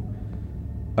to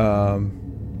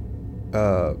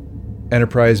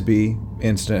Enterprise B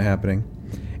incident happening.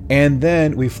 And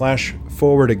then we flash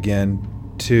forward again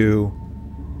to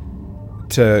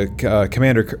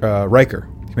Commander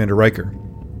Riker.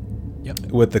 Yep.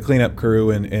 With the cleanup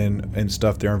crew and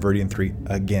stuff there on Verdian 3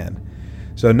 again.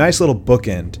 So a nice little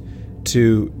bookend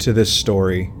to this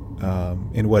story,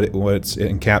 in what it's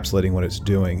encapsulating, what it's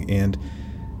doing. And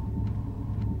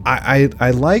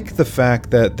I like the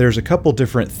fact that there's a couple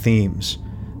different themes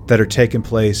that are taking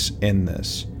place in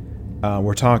this.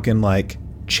 We're talking like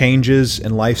changes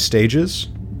in life stages,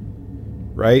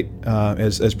 right?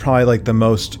 As probably like the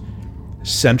most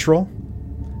central.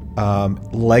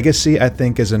 Legacy, I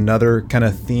think, is another kind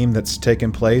of theme that's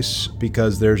taken place,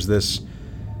 because there's this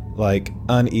like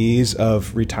unease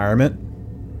of retirement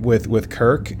with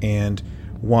Kirk, and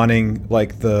wanting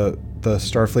like the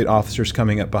Starfleet officers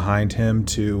coming up behind him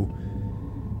to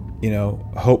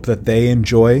hope that they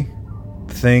enjoy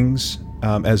things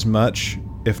as much,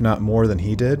 if not more, than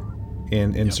he did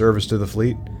in service to the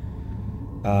fleet.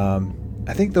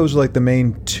 I think those are like the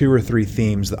main 2 or 3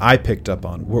 themes that I picked up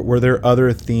on. Were there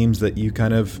other themes that you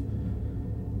kind of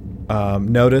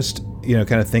noticed,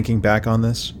 kind of thinking back on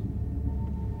this?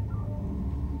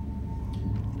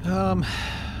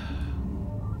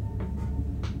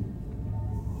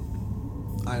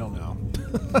 I don't know.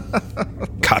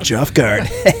 Caught you off guard.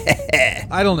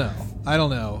 I don't know.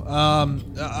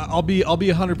 I'll be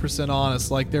 100%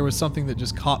 honest. Like, there was something that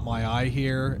just caught my eye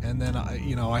here, and then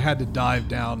I had to dive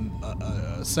down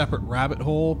a separate rabbit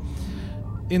hole.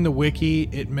 In the wiki,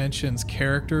 it mentions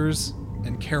characters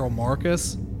and Carol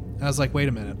Marcus. And I was like, wait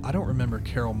a minute, I don't remember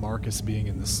Carol Marcus being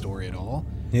in this story at all.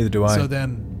 Neither do I. So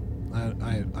then,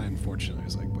 I unfortunately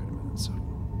was like, wait a minute. So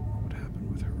what would happen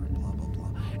with her? Blah blah blah.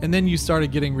 And then you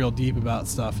started getting real deep about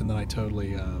stuff, and then I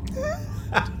totally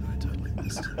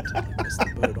missed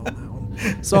the boat on that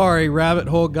one. Sorry, rabbit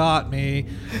hole got me.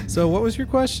 So what was your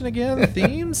question again? The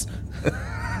themes?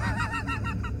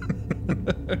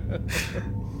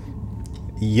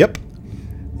 Yep.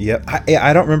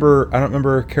 I don't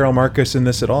remember Carol Marcus in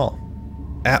this at all.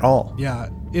 Yeah,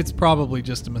 it's probably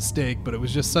just a mistake, but it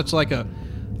was just such like a.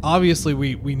 Obviously,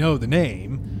 we know the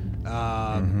name.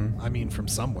 I mean, from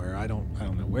somewhere. I don't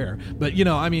know where. But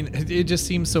it just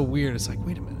seems so weird. It's like,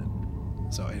 wait a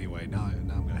minute. So anyway, now I'm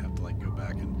gonna have to like go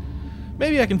back, and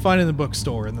maybe I can find it in the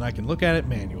bookstore, and then I can look at it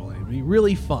manually. It'd be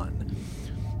really fun.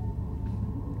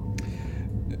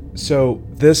 So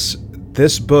this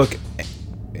book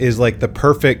is like the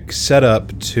perfect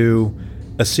setup to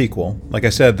a sequel. Like I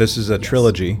said, this is a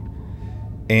trilogy,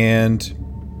 and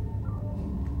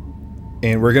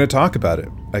we're going to talk about it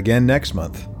again next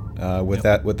month with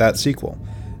that sequel.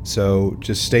 So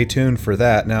just stay tuned for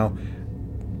that. Now,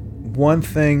 one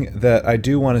thing that I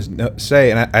do want to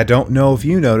say, and I don't know if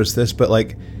you noticed this, but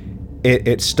like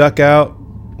it stuck out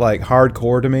like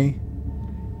hardcore to me,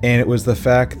 and it was the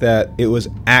fact that it was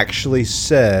actually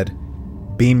said,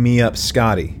 "Beam me up,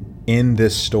 Scotty," in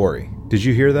this story. Did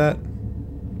you hear that?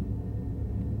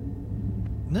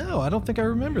 No, I don't think I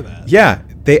remember that. Yeah,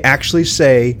 They actually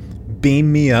say,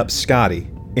 "Beam me up, Scotty,"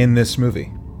 in this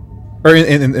movie, or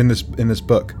in this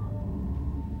book.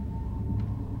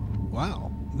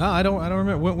 Wow. No, I don't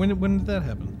remember. When did that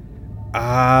happen?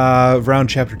 Around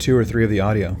chapter 2 or 3 of the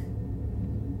audio.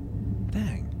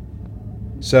 Dang.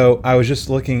 So I was just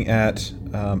looking at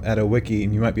a wiki,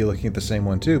 and you might be looking at the same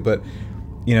one too, but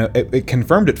it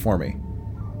confirmed it for me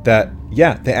that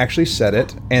they actually said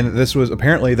it, and this was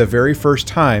apparently the very first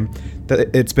time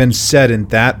that it's been said in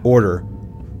that order.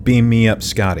 Beam me up,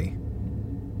 Scotty.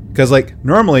 Because like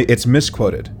normally it's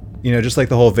misquoted, just like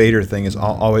the whole Vader thing is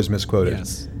always misquoted.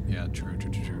 Yes. Yeah. True.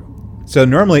 So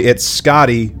normally it's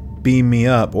Scotty, beam me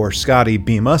up, or Scotty,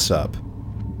 beam us up.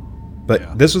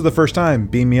 But this was the first time,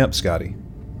 beam me up, Scotty.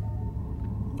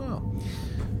 Oh.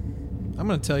 I'm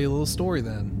going to tell you a little story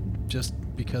then, just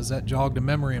because that jogged a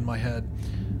memory in my head.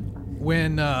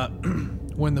 When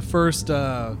the first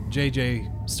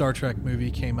JJ Star Trek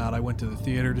movie came out, I went to the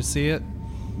theater to see it.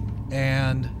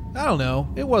 And I don't know,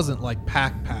 it wasn't like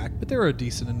packed, but there were a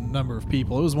decent number of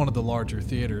people. It was one of the larger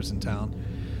theaters in town.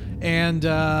 And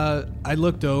I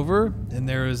looked over, and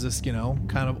there was this,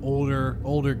 kind of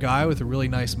older guy with a really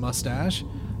nice mustache.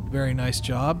 Very nice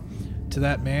job to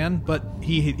that man. But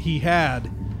he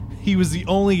was the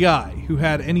only guy who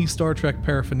had any Star Trek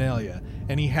paraphernalia,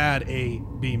 and he had a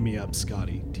 "Beam Me Up,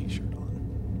 Scotty" t-shirt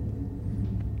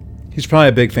on. He's probably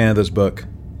a big fan of this book.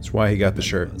 That's why he got the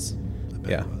shirt. I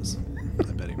bet he was.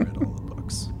 I bet he read all the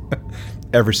books.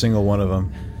 Every single one of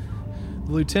them.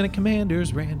 The Lieutenant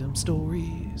Commander's Random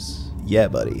Stories. Yeah,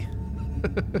 buddy.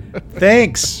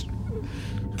 Thanks,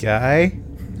 guy.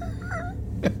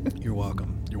 You're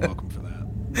welcome. You're welcome for that.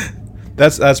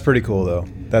 That's pretty cool, though.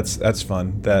 That's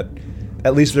fun. That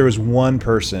at least there was one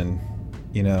person,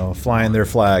 flying their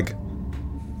flag,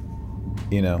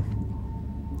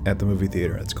 at the movie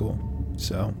theater. That's cool.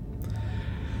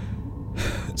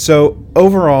 So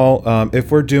overall,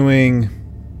 if we're doing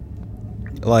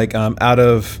like out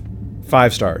of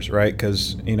 5 stars, right?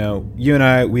 Because you and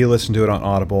I, we listened to it on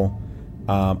Audible.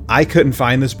 I couldn't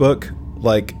find this book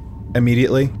like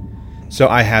immediately, so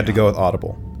I had to go with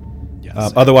Audible.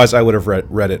 Yes. Otherwise, I would have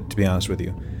read it, to be honest with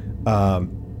you.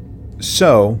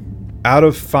 So, out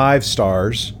of 5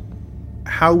 stars,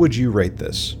 how would you rate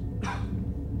this?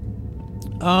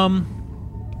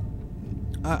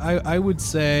 I would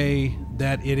say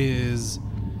that it is.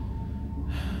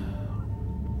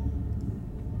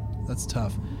 That's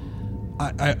tough.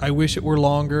 I wish it were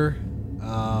longer.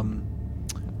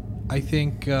 I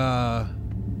think I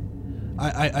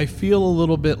feel a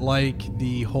little bit like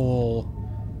the whole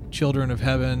Children of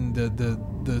Heaven, the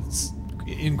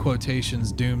in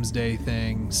quotations doomsday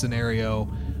thing scenario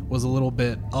was a little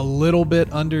bit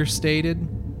understated.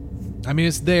 I mean,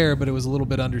 it's there, but it was a little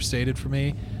bit understated for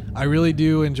me. I really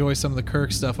do enjoy some of the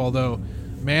Kirk stuff, although,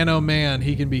 man, oh man,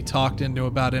 he can be talked into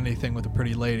about anything with a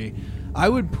pretty lady. I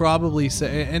would probably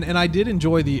say, and I did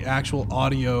enjoy the actual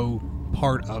audio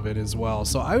part of it as well,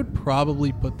 so I would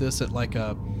probably put this at like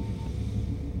a,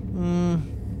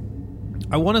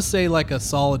 I want to say like a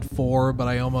solid 4, but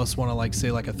I almost want to like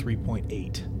say like a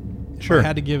 3.8. Sure. If I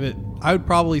had to give it, I would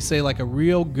probably say like a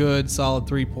real good solid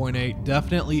 3.8.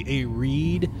 Definitely a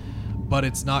read, but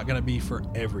it's not going to be for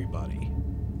everybody.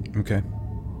 Okay.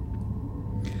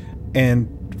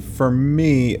 And for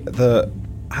me,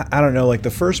 I don't know, like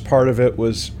the first part of it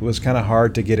was kind of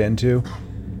hard to get into,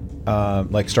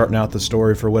 like starting out the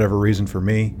story for whatever reason for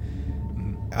me.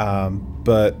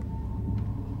 But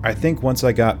I think once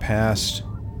I got past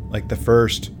like the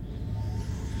first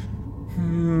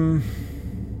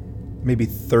maybe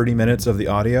 30 minutes of the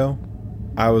audio,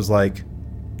 I was like,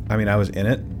 I was in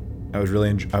it. I was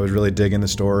really digging the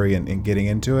story and getting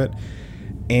into it.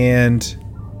 And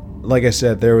like I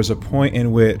said, there was a point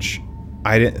in which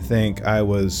I didn't think I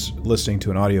was listening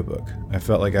to an audiobook. I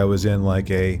felt like I was in like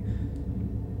a,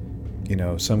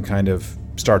 some kind of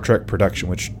Star Trek production,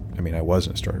 which, I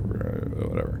wasn't Star Trek,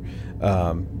 whatever.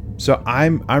 So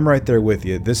I'm right there with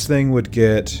you. This thing would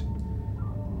get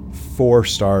 4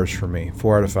 stars for me,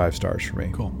 4 out of 5 stars for me.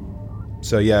 Cool.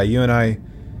 So yeah, you and I,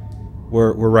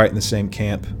 we're right in the same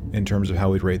camp in terms of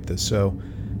how we'd rate this. So,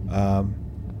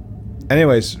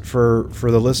 anyways, for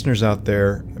the listeners out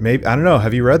there, maybe, I don't know,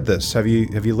 have you read this? Have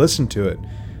you listened to it?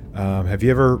 Have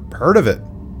you ever heard of it?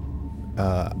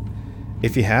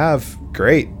 If you have,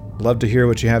 great. Love to hear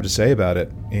what you have to say about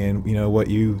it and what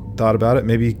you thought about it.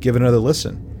 Maybe give it another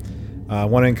listen. I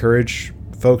want to encourage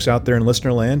folks out there in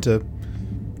listener land to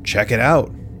check it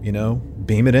out.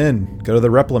 Beam it in, go to the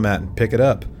Replimat and pick it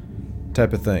up,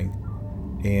 type of thing.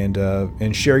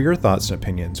 And share your thoughts and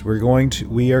opinions.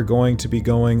 We are going to be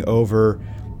going over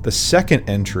the second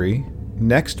entry,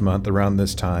 next month around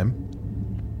this time,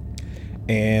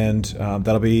 and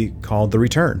that'll be called The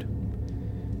Return.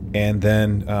 And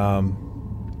then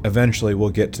eventually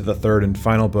we'll get to the third and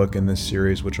final book in this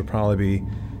series, which will probably be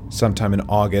sometime in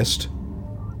August,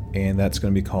 and that's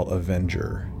going to be called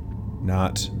Avenger,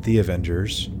 not The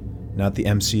Avengers, not the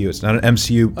MCU. It's not an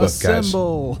MCU book,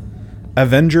 Assemble. guys.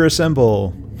 Avenger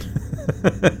Assemble.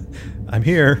 I'm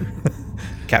here.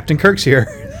 Captain Kirk's here.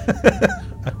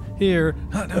 Here.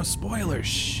 Oh, no spoilers.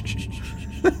 Shh.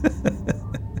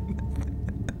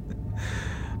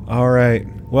 All right.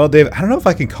 Well, David, I don't know if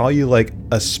I can call you like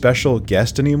a special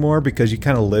guest anymore because you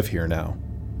kind of live here now.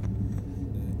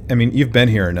 I mean, you've been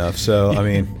here enough, so I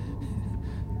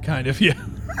mean, kind of, yeah.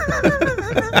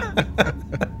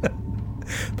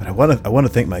 But I want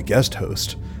to thank my guest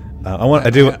host.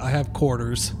 I have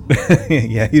quarters.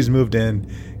 Yeah, he's moved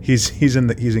in. He's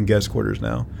in guest quarters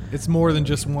now. It's more than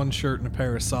just one shirt and a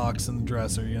pair of socks in the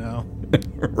dresser, you know.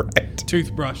 Right.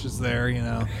 Toothbrush is there, you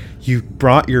know. You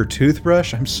brought your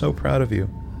toothbrush? I'm so proud of you.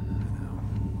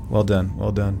 Well done.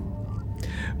 Well done.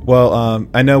 Well,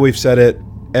 I know we've said it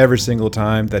every single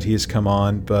time that he's come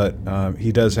on, but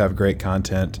he does have great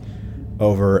content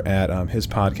over at his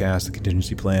podcast, the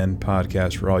Contingency Plan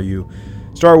podcast, for all you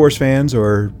Star Wars fans,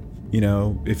 or, you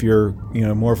know, if you're, you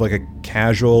know, more of like a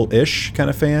casual-ish kind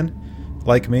of fan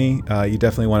like me, you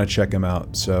definitely want to check him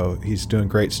out. So he's doing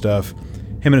great stuff.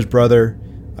 Him and his brother,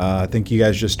 I think you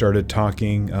guys just started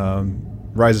talking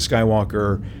Rise of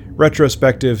Skywalker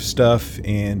retrospective stuff,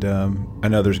 and I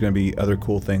know there's going to be other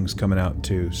cool things coming out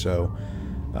too. So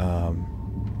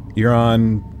you're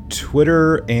on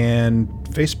Twitter and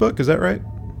Facebook, is that right?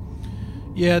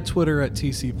 Yeah, Twitter at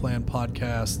TC Plan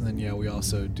Podcast, and then yeah, we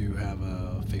also do have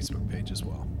a Facebook page as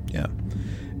well. Yeah,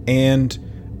 and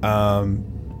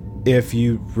if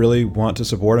you really want to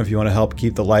support him, if you want to help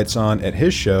keep the lights on at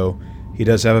his show, he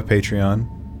does have a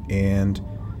Patreon, and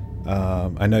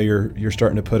I know you're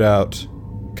starting to put out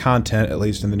content, at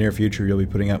least in the near future. You'll be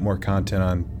putting out more content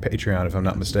on Patreon, if I'm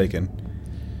not mistaken.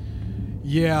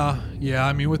 Yeah.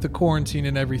 I mean, with the quarantine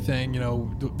and everything, you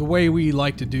know, the way we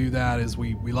like to do that is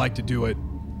we like to do it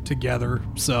together.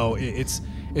 So it's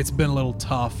been a little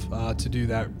tough to do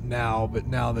that now, but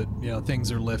now that, you know,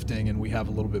 things are lifting and we have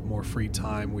a little bit more free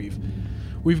time,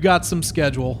 we've got some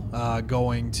schedule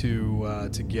going to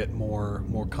get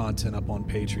more content up on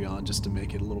Patreon, just to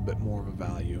make it a little bit more of a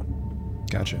value.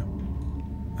 Gotcha.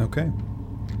 Okay.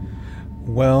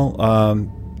 Well,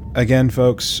 again,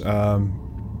 folks,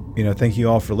 you know, thank you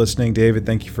all for listening. David,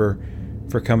 thank you for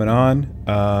coming on,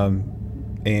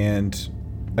 and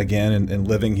again, and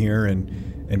living here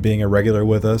and being a regular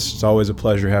with us. It's always a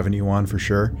pleasure having you on, for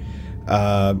sure.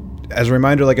 As a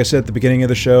reminder, like I said at the beginning of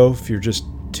the show, if you're just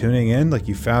tuning in, like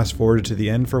you fast forwarded to the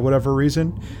end for whatever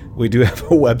reason, we do have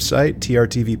a website,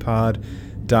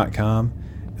 trtvpod.com.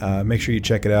 Make sure you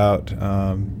check it out,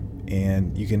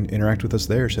 and you can interact with us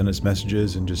there, send us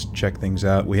messages, and just check things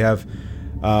out. We have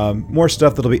more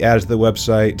stuff that'll be added to the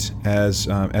website as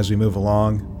we move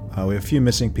along. We have a few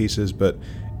missing pieces, but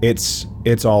it's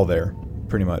all there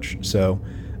pretty much. So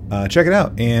check it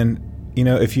out. And, you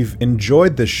know, if you've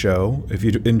enjoyed this show, if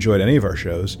you enjoyed any of our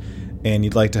shows, and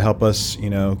you'd like to help us, you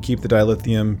know, keep the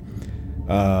dilithium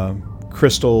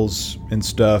crystals and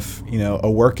stuff, you know,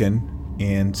 a-working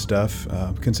and stuff,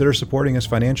 consider supporting us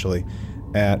financially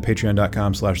at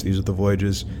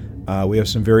patreon.com/thesearethevoyages. We have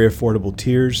some very affordable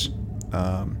tiers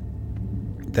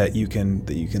that you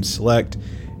can select,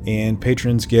 and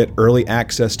patrons get early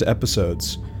access to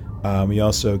episodes. We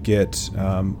also get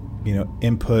you know,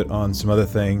 input on some other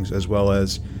things, as well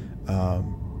as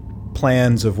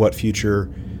plans of what future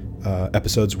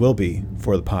episodes will be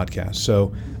for the podcast.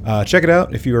 So check it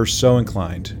out if you are so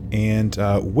inclined. And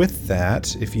with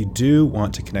that, if you do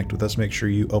want to connect with us, make sure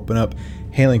you open up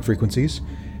Hailing Frequencies.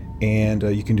 And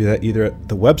you can do that either at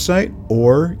the website,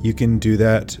 or you can do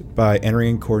that by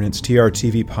entering coordinates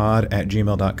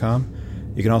trtvpod@gmail.com.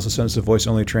 You can also send us a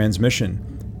voice-only transmission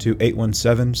to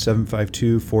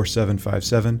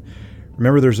 817-752-4757.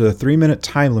 Remember, there's a 3-minute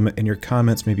time limit, and your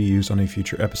comments may be used on a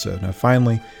future episode. Now,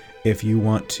 finally, if you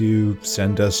want to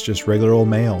send us just regular old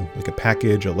mail, like a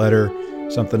package, a letter,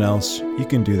 something else, you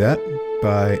can do that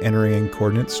by entering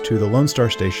coordinates to the Lone Star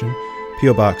Station,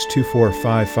 P.O. Box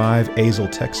 2455,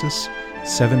 Azle, Texas,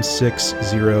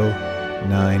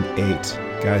 76098.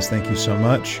 Guys, thank you so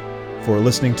much for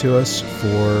listening to us,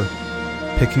 for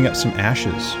picking up some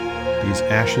ashes, these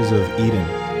ashes of Eden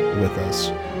with us,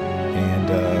 and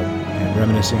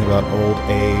reminiscing about old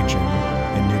age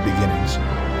and new beginnings.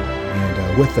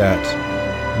 And with that,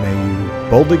 may you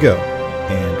boldly go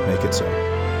and make it so.